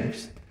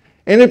lambs.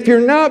 And if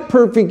you're not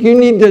perfect, you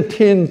need to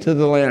tend to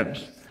the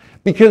lambs.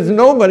 Because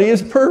nobody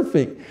is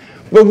perfect.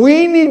 But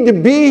we need to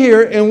be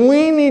here, and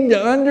we need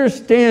to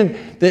understand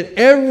that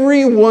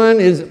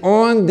everyone is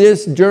on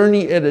this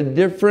journey at a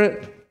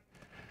different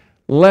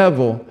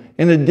level,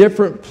 in a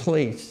different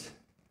place.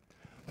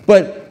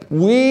 But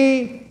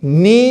we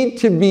need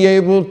to be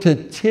able to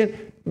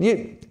tend.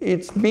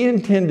 It's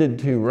being tended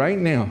to right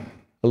now,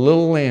 a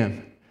little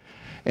lamb.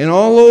 And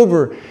all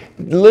over,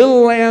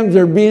 little lambs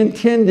are being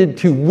tended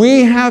to.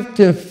 We have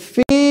to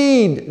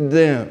feed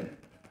them.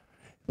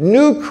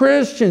 New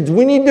Christians,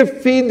 we need to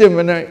feed them.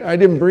 And I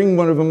didn't bring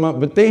one of them up,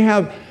 but they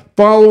have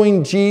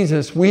following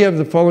Jesus. We have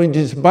the following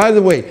Jesus. By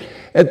the way,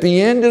 at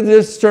the end of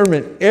this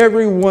sermon,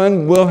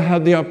 everyone will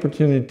have the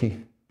opportunity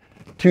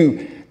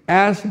to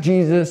ask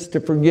Jesus to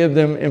forgive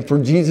them and for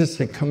Jesus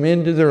to come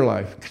into their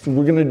life. Because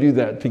we're going to do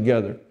that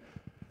together,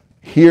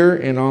 here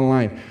and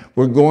online.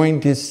 We're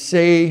going to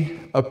say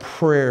a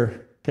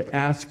prayer to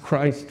ask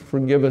Christ to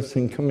forgive us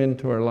and come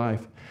into our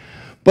life.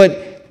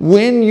 But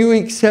when you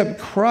accept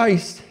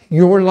Christ,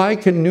 you're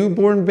like a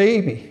newborn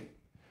baby.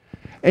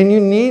 And you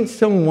need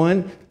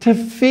someone to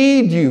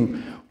feed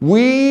you.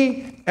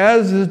 We,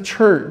 as a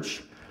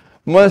church,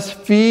 must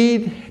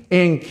feed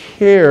and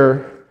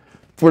care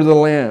for the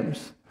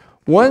lambs.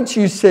 Once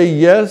you say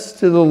yes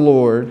to the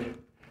Lord,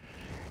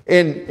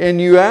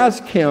 and you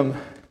ask Him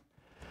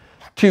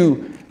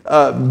to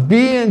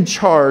be in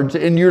charge,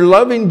 and you're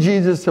loving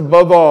Jesus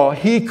above all,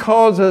 He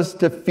calls us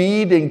to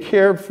feed and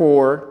care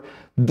for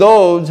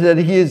those that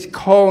He is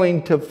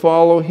calling to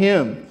follow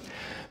Him.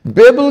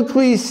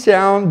 Biblically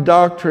sound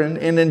doctrine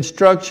and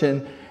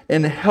instruction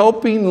in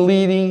helping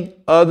leading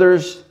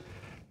others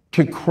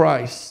to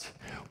Christ.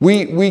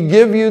 We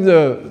give you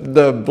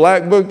the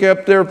black book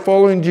up there,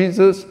 Following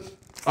Jesus.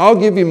 I'll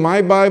give you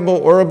my Bible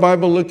or a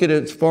Bible. Look at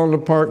it, it's falling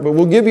apart. But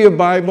we'll give you a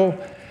Bible.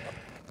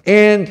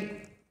 And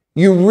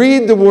you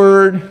read the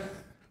Word.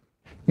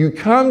 You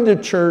come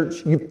to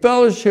church. You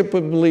fellowship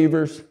with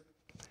believers.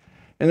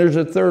 And there's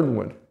a third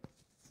one.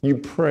 You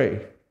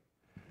pray.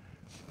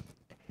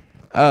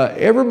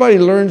 Everybody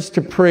learns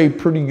to pray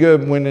pretty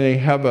good when they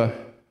have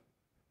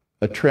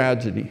a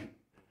tragedy.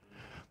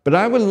 But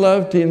I would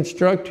love to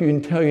instruct you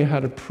and tell you how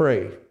to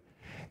pray.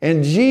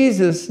 And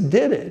Jesus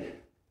did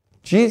it.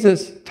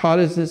 Jesus taught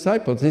his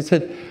disciples. He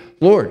said,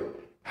 Lord,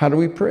 how do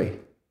we pray?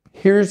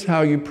 Here's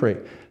how you pray.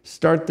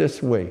 Start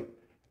this way.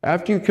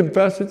 After you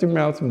confess with your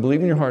mouth and believe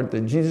in your heart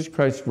that Jesus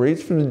Christ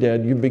raised from the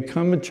dead, you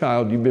become a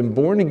child, you've been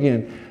born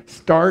again.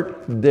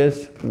 Start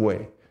this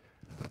way.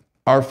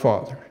 Our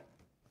Father.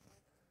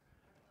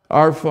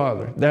 Our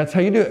Father. That's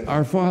how you do it.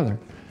 Our Father.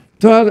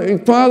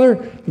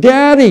 Father,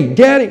 Daddy.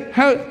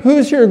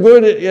 Who's here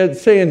good at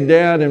saying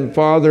Dad and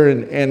Father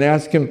and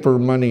asking for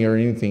money or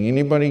anything?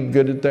 Anybody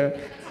good at that?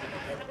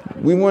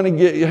 We want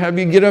to have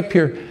you get up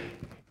here.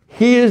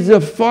 He is the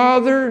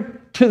Father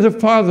to the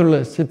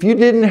fatherless. If you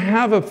didn't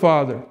have a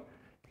father,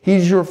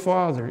 he's your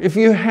father. If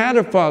you had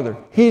a father,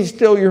 he's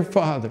still your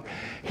father.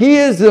 He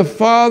is the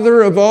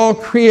Father of all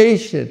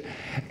creation.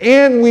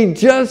 And we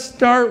just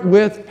start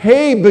with,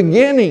 hey,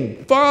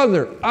 beginning,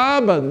 Father,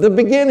 Abba, the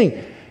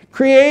beginning,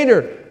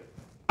 Creator,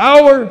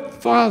 our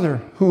Father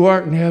who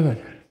art in heaven.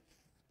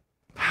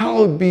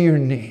 Hallowed be your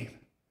name.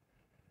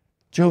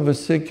 Jehovah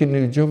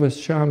Tsidkenu, Jehovah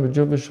Shammah,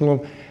 Jehovah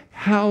Shalom.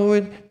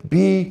 Hallowed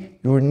be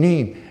your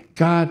name.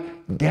 God,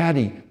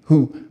 Daddy,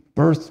 who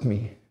birthed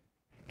me.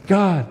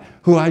 God,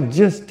 who I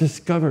just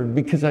discovered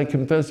because I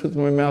confessed with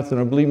my mouth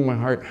and I believe in my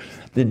heart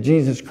that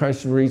Jesus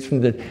Christ was raised from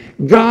the dead.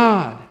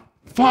 God,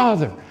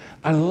 Father,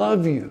 I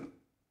love you.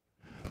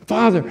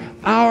 Father,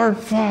 our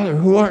Father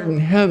who art in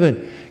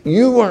heaven,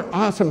 you are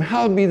awesome.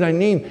 Hallowed be thy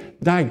name.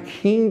 Thy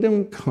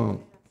kingdom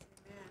come.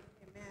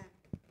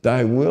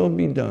 Thy will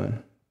be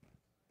done.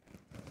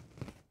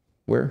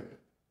 Where?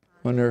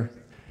 On earth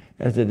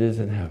as it is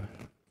in heaven.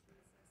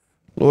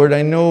 Lord,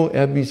 I know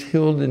Abby's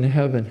healed in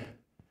heaven.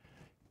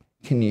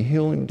 Can you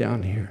heal him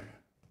down here?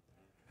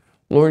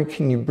 Lord,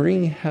 can you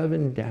bring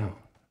heaven down?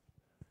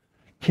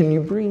 Can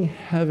you bring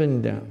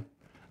heaven down?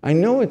 I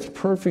know it's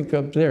perfect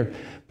up there,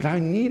 but I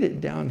need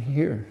it down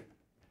here.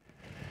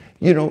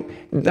 You know,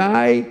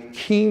 thy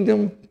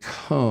kingdom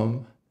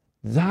come,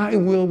 thy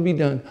will be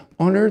done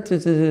on earth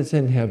as it is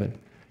in heaven.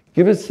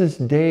 Give us this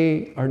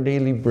day our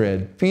daily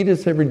bread. Feed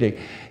us every day.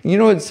 You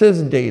know, it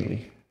says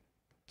daily.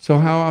 So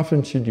how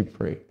often should you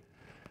pray?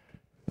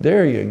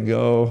 There you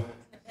go.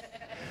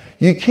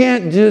 You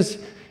can't just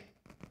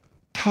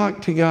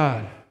talk to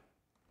God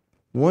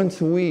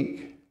once a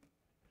week,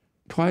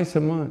 twice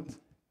a month.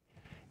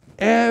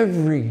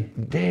 Every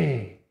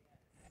day,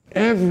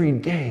 every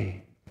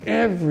day,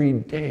 every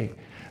day.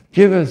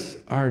 Give us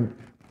our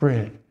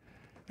bread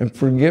and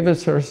forgive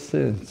us our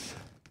sins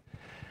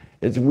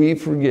as we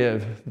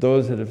forgive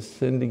those that have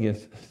sinned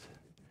against us.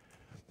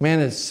 Man,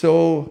 it's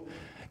so,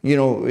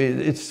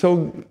 it's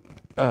so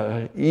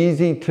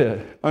easy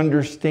to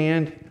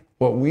understand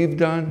what we've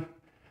done,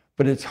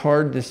 but it's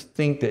hard to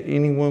think that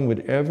anyone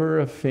would ever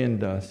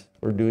offend us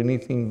or do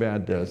anything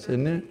bad to us,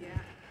 isn't it? Yeah.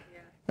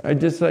 I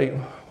just like,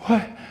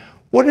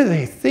 what are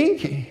they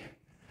thinking?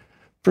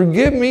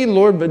 Forgive me,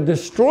 Lord, but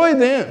destroy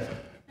them.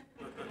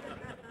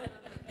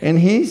 And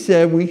he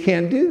said, we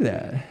can't do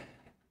that.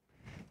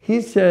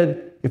 He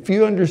said, if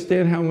you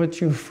understand how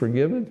much you've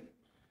forgiven,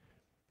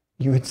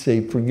 you would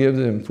say, forgive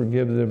them,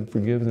 forgive them,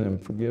 forgive them,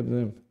 forgive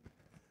them.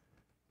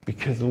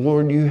 Because,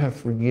 Lord, you have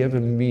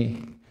forgiven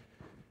me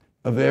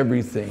of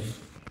everything.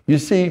 You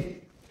see,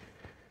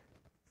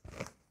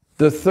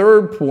 the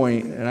third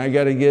point, and I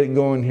got to get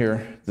going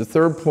here. The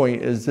third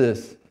point is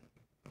this.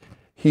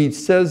 He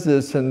says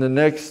this, and the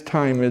next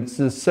time, it's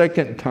the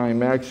second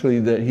time actually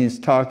that he's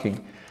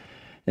talking.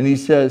 And he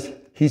says,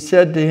 he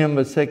said to him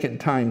a second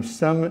time,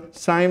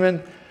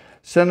 Simon,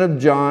 son of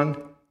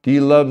John, do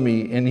you love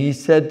me? And he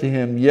said to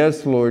him,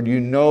 yes, Lord, you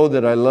know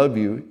that I love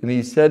you. And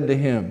he said to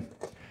him,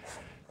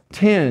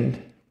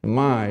 tend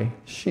my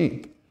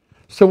sheep.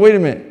 So wait a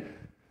minute.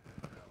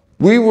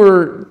 We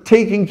were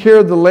taking care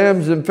of the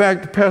lambs. In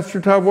fact, Pastor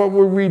Todd, what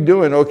were we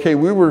doing? Okay,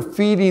 we were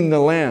feeding the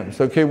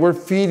lambs. Okay, we're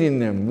feeding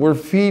them. We're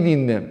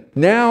feeding them.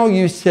 Now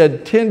you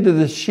said tend to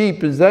the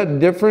sheep. Is that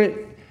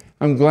different?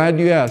 I'm glad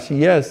you asked.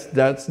 Yes,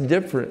 that's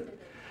different.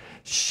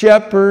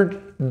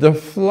 Shepherd the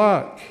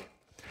flock.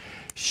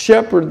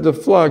 Shepherd the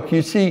flock.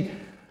 You see,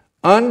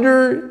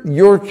 under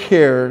your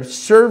care,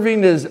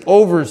 serving as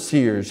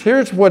overseers.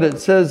 Here's what it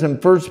says in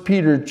 1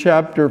 Peter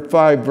chapter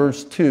 5,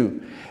 verse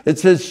 2. It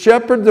says,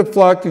 shepherd the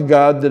flock of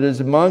God that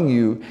is among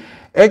you,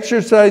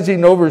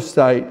 exercising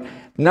oversight,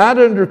 not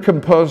under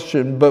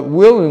compulsion, but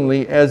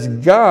willingly, as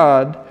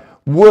God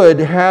would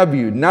have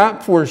you,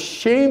 not for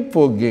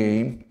shameful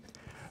gain,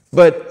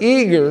 but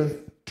eager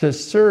to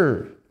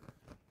serve.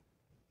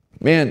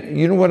 Man,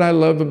 you know what I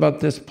love about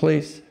this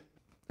place?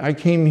 I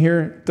came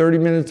here 30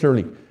 minutes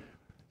early.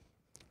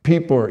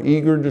 People are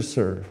eager to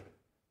serve.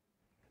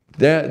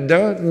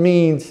 That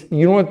means,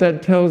 you know what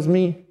that tells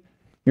me?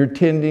 You're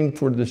tending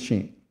for the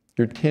sheep.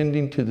 You're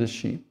tending to the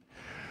sheep.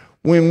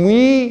 When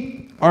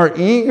we are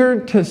eager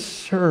to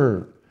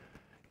serve,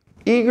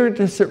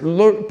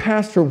 Lord,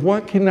 Pastor,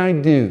 what can I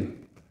do?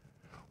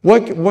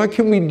 What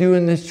can we do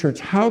in this church?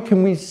 How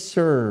can we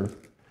serve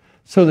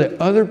so that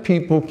other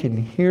people can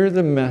hear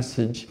the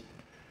message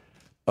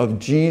of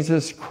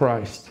Jesus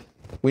Christ?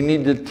 We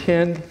need to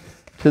tend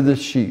to the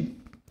sheep.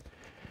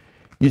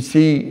 You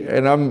see,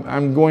 and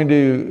I'm going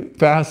to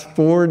fast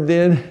forward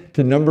then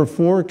to number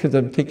 4 because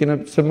I'm taking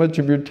up so much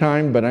of your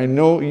time, but I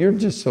know you're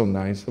just so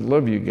nice. I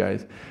love you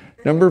guys.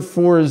 Number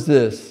 4 is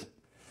this,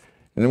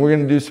 and then we're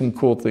going to do some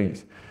cool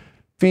things.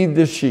 Feed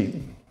the sheep.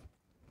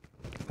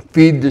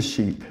 Feed the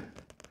sheep.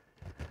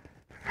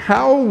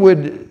 How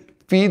would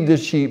feed the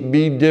sheep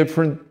be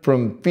different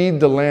from feed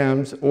the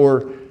lambs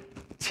or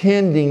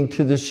tending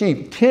to the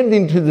sheep?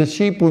 Tending to the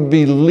sheep would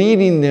be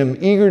leading them,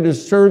 eager to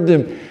serve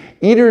them,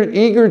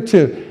 eager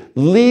to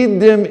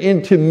lead them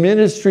into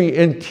ministry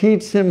and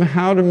teach them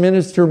how to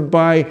minister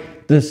by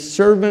the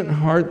servant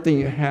heart that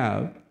you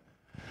have.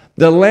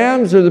 The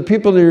lambs are the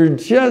people that are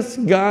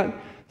just got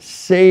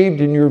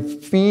saved, and you're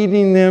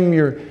feeding them.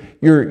 You're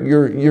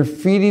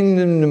feeding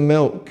them the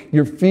milk.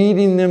 You're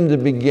feeding them the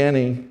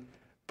beginning.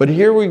 But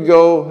here we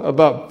go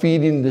about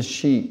feeding the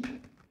sheep.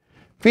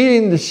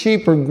 Feeding the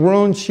sheep are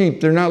grown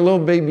sheep. They're not little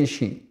baby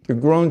sheep. They're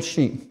grown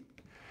sheep.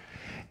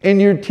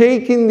 And you're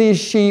taking these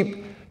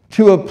sheep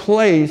to a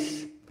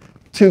place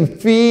to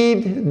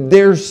feed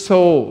their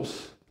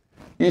souls.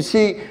 You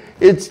see,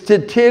 it's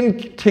to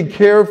tend to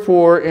care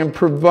for and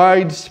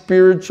provide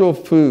spiritual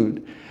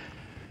food.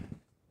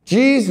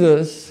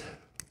 Jesus,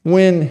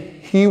 when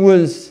he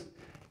was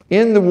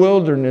in the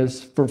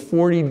wilderness for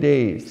 40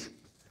 days,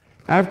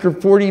 after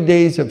 40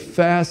 days of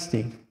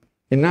fasting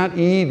and not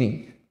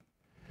eating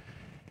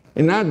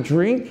and not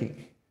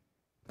drinking,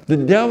 the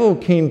devil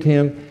came to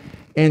him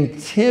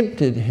and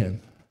tempted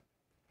him.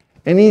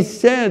 And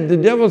the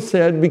devil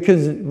said,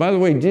 because, by the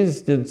way,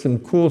 Jesus did some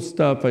cool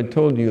stuff. I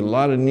told you, a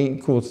lot of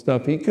neat, cool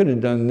stuff. He could have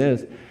done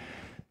this.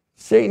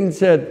 Satan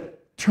said,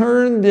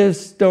 turn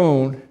this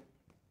stone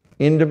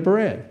into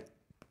bread.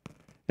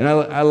 And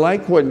I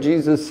like what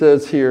Jesus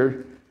says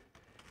here.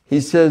 He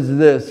says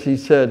this. He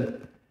said,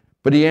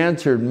 but he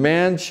answered,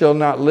 man shall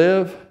not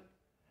live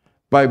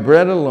by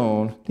bread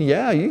alone.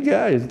 Yeah, you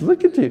guys,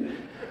 look at you.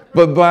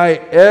 But by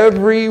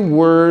every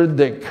word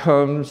that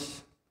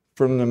comes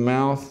from the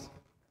mouth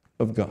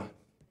of God.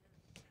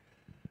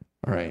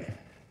 All right.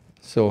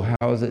 So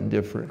how is it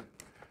different?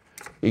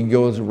 It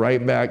goes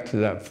right back to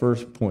that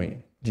first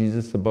point.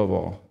 Jesus above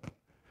all.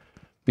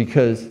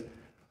 Because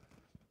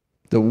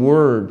the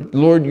word,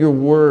 Lord, your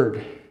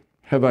word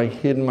have I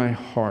hid in my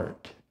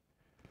heart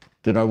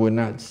that I would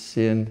not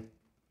sin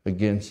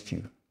against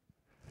you.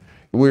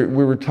 We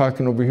were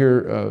talking over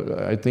here,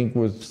 I think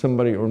with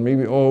somebody, or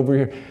maybe over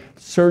here.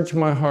 Search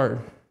my heart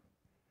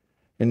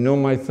and know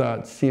my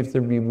thoughts. See if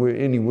there be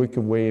any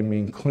wicked way in me,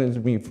 and cleanse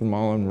me from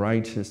all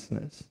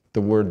unrighteousness. The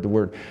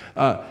word.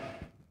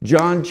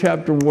 John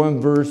chapter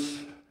 1, verse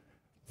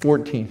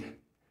 14.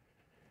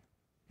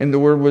 And the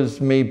word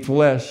was made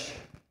flesh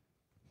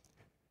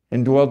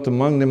and dwelt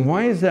among them.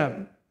 Why is that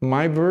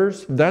my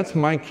verse? That's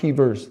my key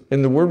verse.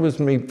 And the word was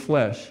made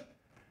flesh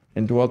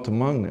and dwelt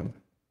among them.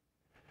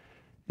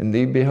 And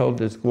they beheld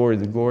his glory,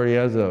 the glory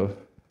as of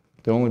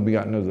the only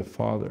begotten of the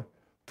Father,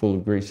 full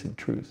of grace and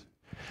truth.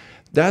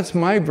 That's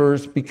my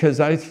verse because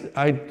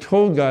I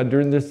told God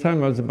during this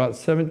time, I was about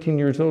 17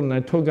 years old, and I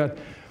told God,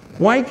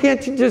 why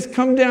can't you just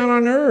come down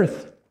on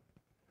earth?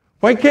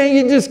 Why can't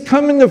you just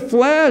come in the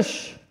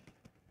flesh?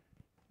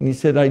 And he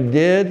said, I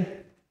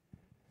did,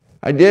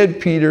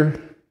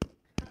 Peter.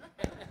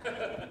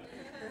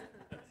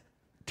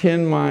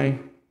 Tend my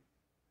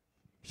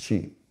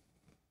sheep.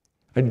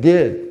 I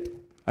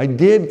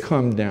did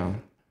come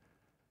down.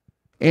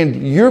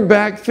 And you're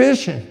back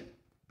fishing.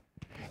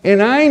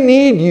 And I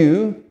need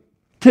you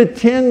to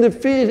tend the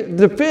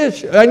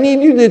fish. I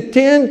need you to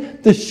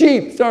tend the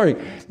sheep. Sorry,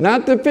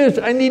 not the fish.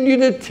 I need you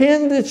to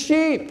tend the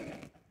sheep.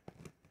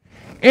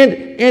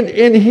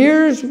 And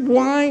here's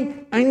why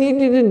I need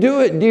you to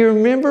do it. Do you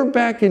remember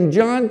back in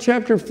John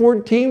chapter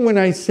 14 when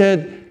I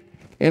said,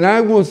 and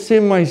I will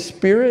send my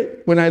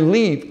spirit? When I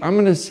leave, I'm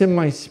going to send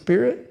my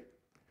spirit.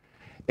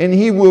 And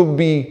he will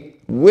be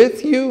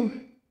with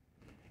you,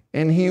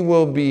 and he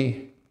will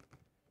be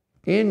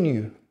in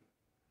you.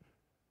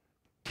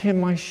 Tend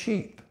my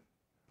sheep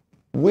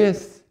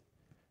with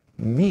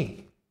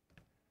me.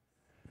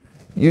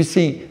 You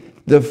see,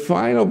 the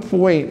final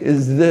point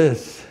is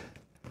this.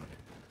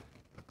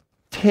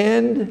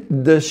 Tend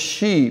the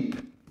sheep,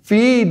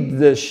 feed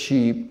the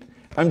sheep,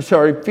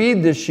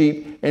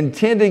 and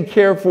tend and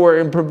care for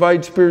and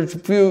provide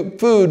spiritual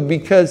food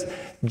because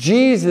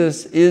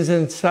Jesus is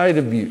inside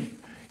of you.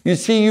 You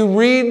see, you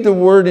read the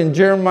word in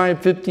Jeremiah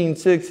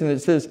 15:6, and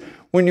it says,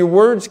 when your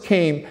words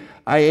came,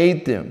 I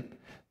ate them.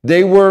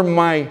 They were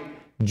my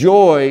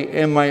joy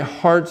and my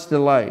heart's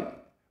delight.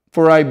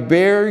 For I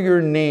bear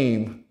your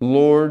name,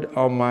 Lord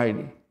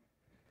Almighty.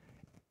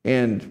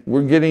 And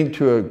we're getting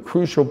to a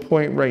crucial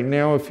point right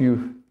now.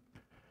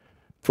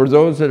 For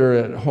those that are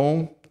at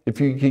home,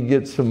 if you could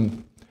get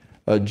some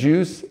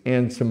juice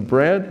and some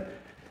bread.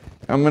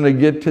 I'm going to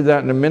get to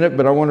that in a minute,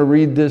 but I want to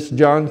read this,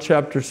 John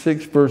chapter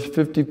 6, verse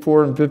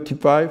 54 and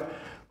 55.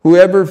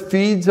 Whoever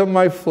feeds on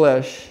my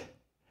flesh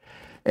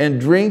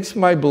and drinks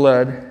my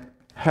blood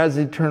has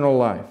eternal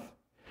life,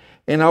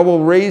 and I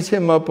will raise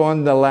him up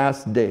on the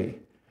last day.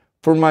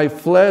 For my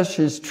flesh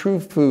is true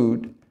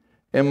food,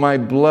 and my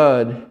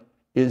blood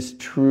is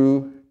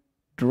true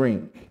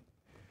drink.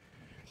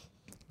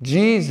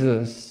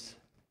 Jesus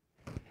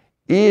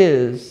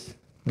is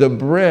the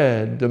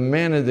bread, the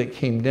manna that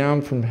came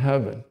down from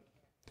heaven.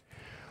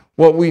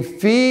 What we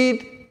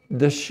feed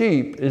the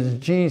sheep is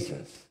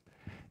Jesus.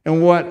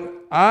 And what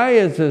I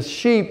as a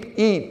sheep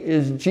eat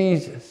is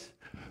Jesus.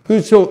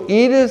 Whoso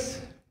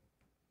eateth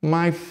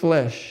my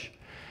flesh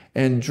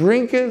and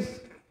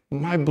drinketh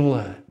my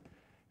blood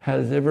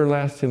has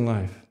everlasting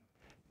life.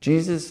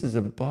 Jesus is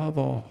above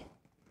all.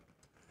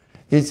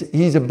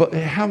 He's above.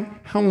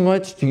 How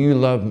much do you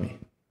love me?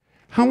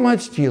 How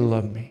much do you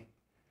love me?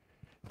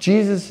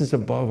 Jesus is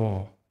above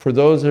all. For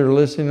those that are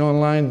listening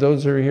online,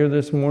 those that are here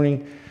this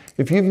morning,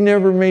 if you've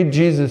never made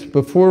Jesus,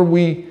 before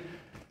we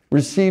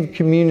receive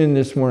communion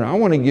this morning, I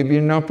want to give you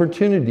an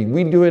opportunity.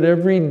 We do it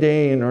every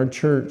day in our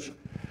church.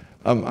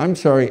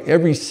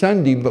 Every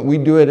Sunday, but we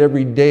do it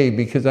every day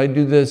because I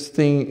do this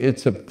thing.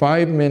 It's a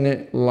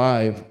 5-minute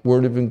live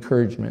word of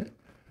encouragement.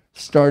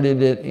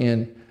 Started it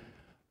in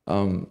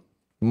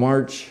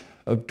March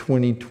of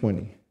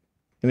 2020.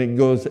 And it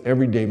goes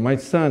every day. My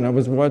son, I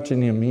was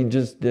watching him. He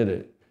just did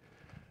it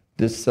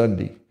this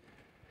Sunday.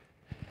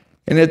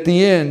 And at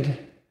the end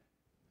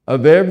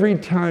of every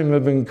time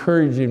of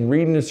encouraging,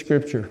 reading the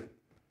scripture,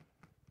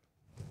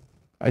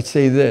 I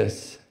say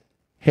this: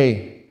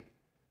 hey,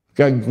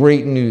 got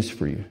great news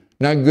for you.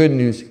 Not good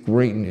news,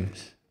 great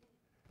news.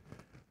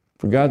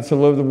 For God so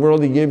loved the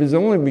world, he gave his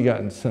only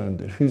begotten Son,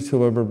 that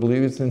whosoever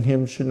believes in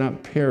him should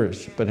not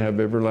perish, but have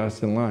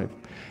everlasting life.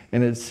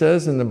 And it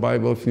says in the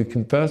Bible, if you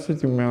confess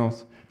with your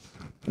mouth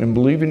and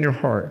believe in your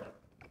heart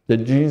that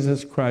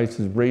Jesus Christ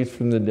is raised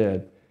from the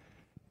dead,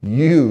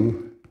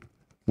 you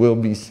will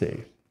be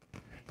saved.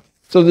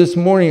 So this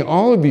morning,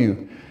 all of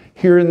you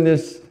here in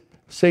this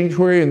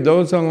sanctuary and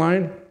those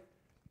online,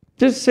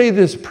 just say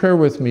this prayer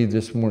with me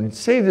this morning.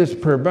 Say this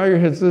prayer. Bow your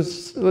heads.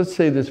 Let's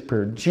say this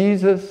prayer.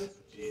 Jesus,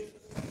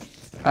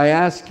 I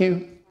ask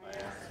you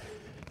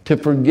to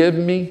forgive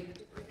me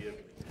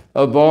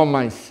of all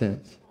my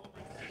sins.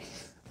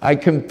 I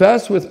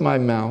confess with my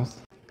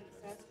mouth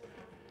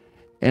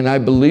and I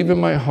believe in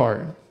my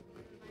heart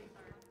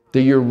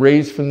that you're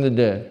raised from the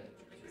dead.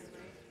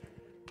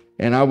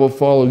 And I will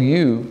follow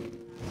you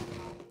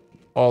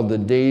all the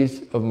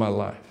days of my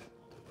life.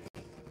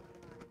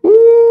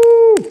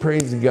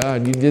 Praise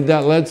God. You did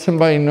that. Let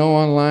somebody know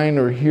online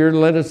or here.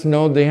 Let us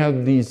know. They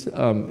have these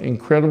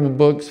incredible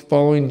books,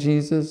 Following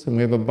Jesus, and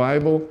we have a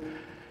Bible.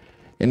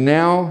 And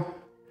now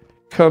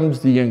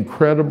comes the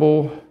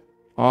incredible,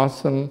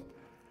 awesome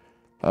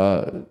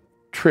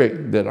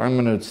trick that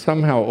I'm going to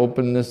somehow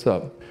open this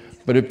up.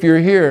 But if you're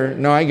here,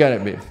 no, I got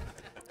it, babe.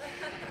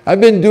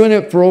 I've been doing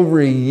it for over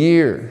a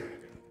year,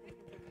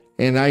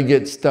 and I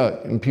get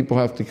stuck, and people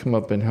have to come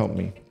up and help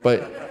me.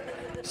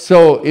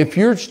 So if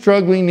you're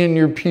struggling in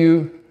your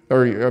pew,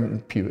 or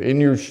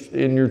in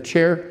your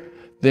chair,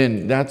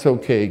 then that's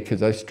okay,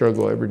 because I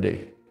struggle every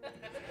day.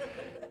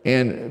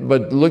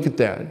 But look at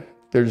that.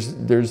 There's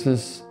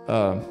this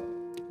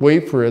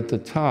wafer at the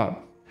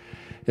top.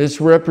 This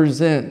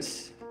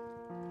represents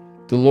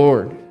the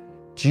Lord,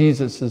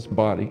 Jesus'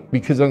 body.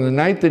 Because on the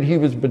night that he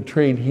was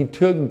betrayed, he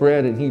took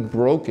bread and he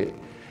broke it.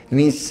 And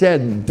he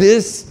said,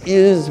 "This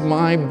is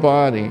my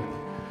body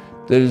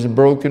that is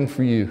broken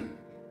for you."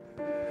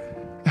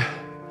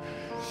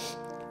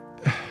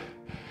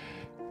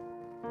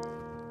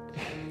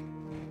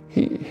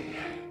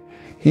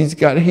 He's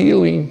got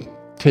healing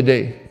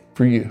today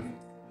for you.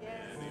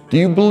 Do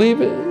you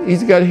believe it?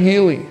 He's got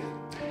healing.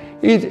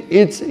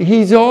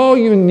 He's all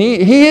you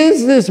need. He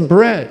is this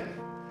bread.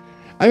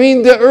 I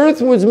mean, the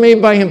earth was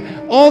made by him.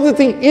 All the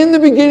things, in the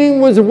beginning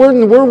was the Word,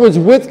 and the Word was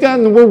with God,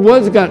 and the Word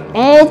was God.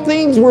 All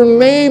things were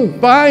made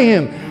by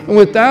him. And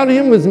without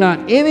him was not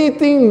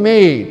anything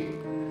made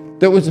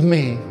that was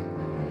made.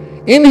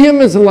 In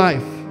him is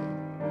life.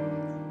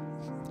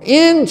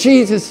 In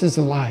Jesus is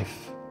life.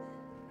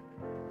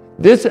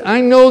 I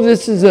know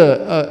this is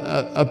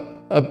a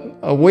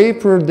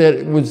wafer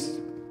that was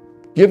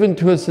given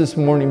to us this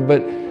morning,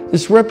 but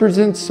this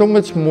represents so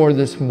much more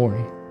this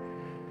morning.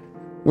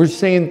 We're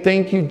saying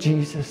thank you,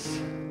 Jesus,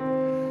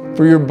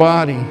 for your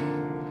body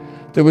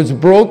that was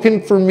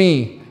broken for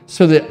me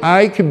so that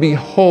I could be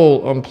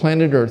whole on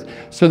planet Earth,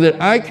 so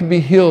that I could be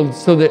healed,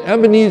 so that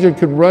Ebenezer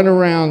could run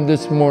around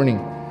this morning.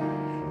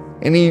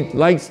 And he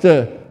likes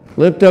to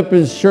lift up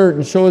his shirt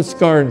and show his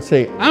scar and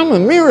say, "I'm a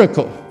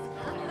miracle."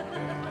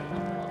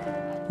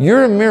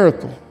 You're a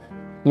miracle.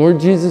 Lord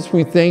Jesus,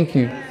 we thank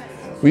you.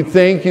 We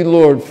thank you,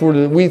 Lord,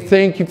 we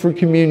thank you for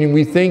communion.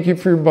 We thank you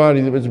for your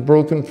body that was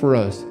broken for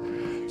us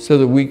so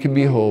that we could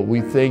be whole.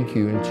 We thank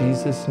you in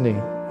Jesus'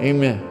 name.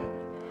 Amen.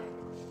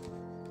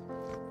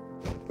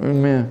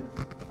 Amen.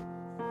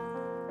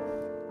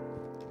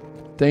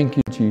 Thank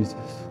you,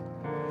 Jesus.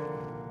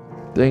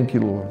 Thank you,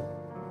 Lord.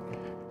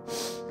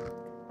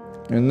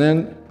 And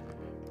then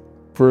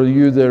For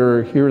you that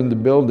are here in the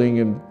building,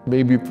 and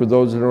maybe for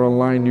those that are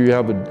online, you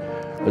have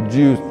a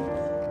juice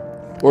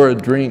or a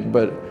drink,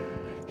 but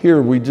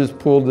here we just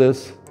pull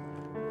this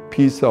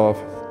piece off.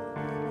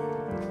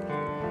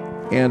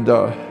 And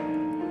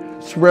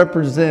this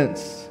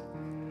represents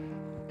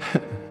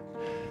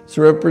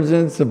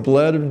the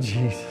blood of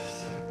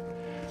Jesus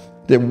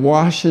that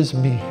washes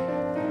me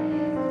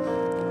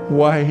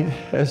white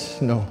as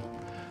snow.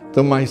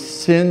 Though my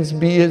sins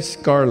be as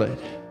scarlet,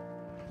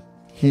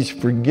 He's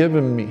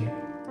forgiven me.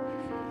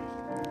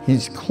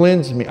 He's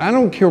cleansed me. I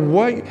don't care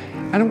what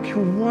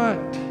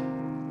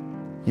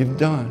you've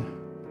done.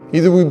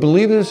 Either we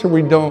believe this or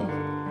we don't.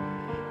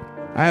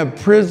 I have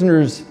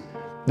prisoners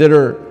that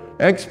are,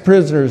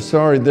 ex-prisoners,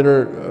 that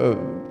are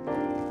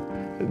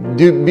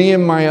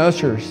being my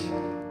ushers.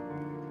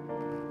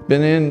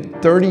 Been in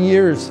 30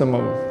 years, some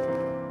of them.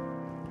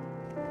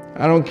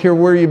 I don't care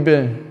where you've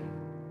been.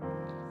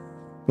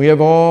 We have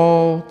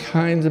all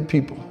kinds of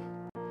people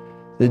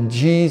that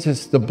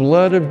Jesus, the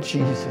blood of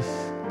Jesus,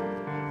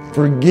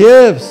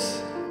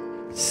 forgives,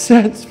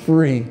 sets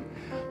free.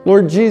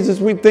 Lord Jesus,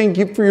 we thank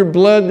you for your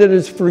blood that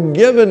has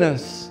forgiven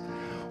us,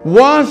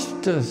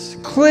 washed us,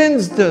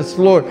 cleansed us,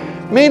 Lord,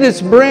 made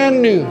us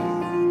brand new.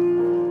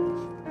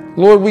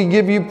 Lord, we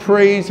give you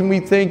praise and we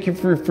thank you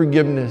for your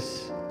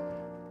forgiveness.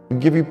 We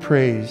give you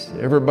praise.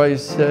 Everybody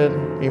said,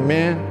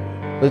 amen.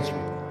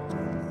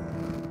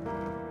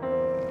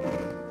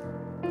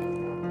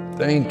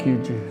 Thank you,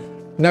 Jesus.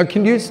 Now,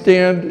 can you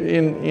stand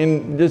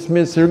in this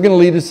midst? They're going to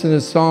lead us in a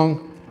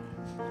song.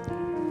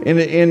 And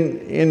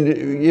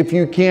if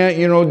you can't,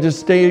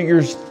 just stay at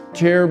your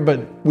chair. But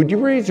would you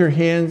raise your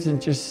hands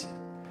and just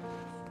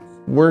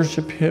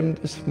worship Him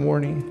this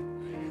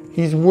morning?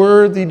 He's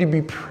worthy to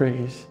be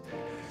praised.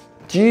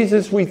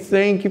 Jesus, we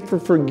thank you for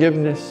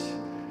forgiveness.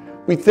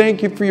 We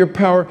thank you for your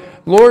power.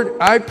 Lord,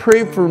 I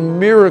pray for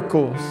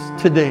miracles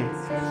today.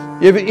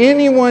 If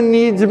anyone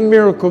needs a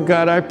miracle,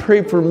 God, I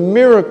pray for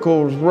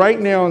miracles right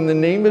now in the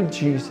name of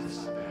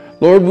Jesus.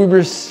 Lord, we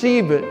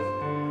receive it.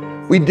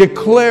 We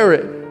declare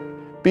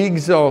it. Be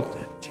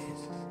exalted,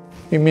 Jesus.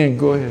 Amen.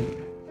 Go ahead.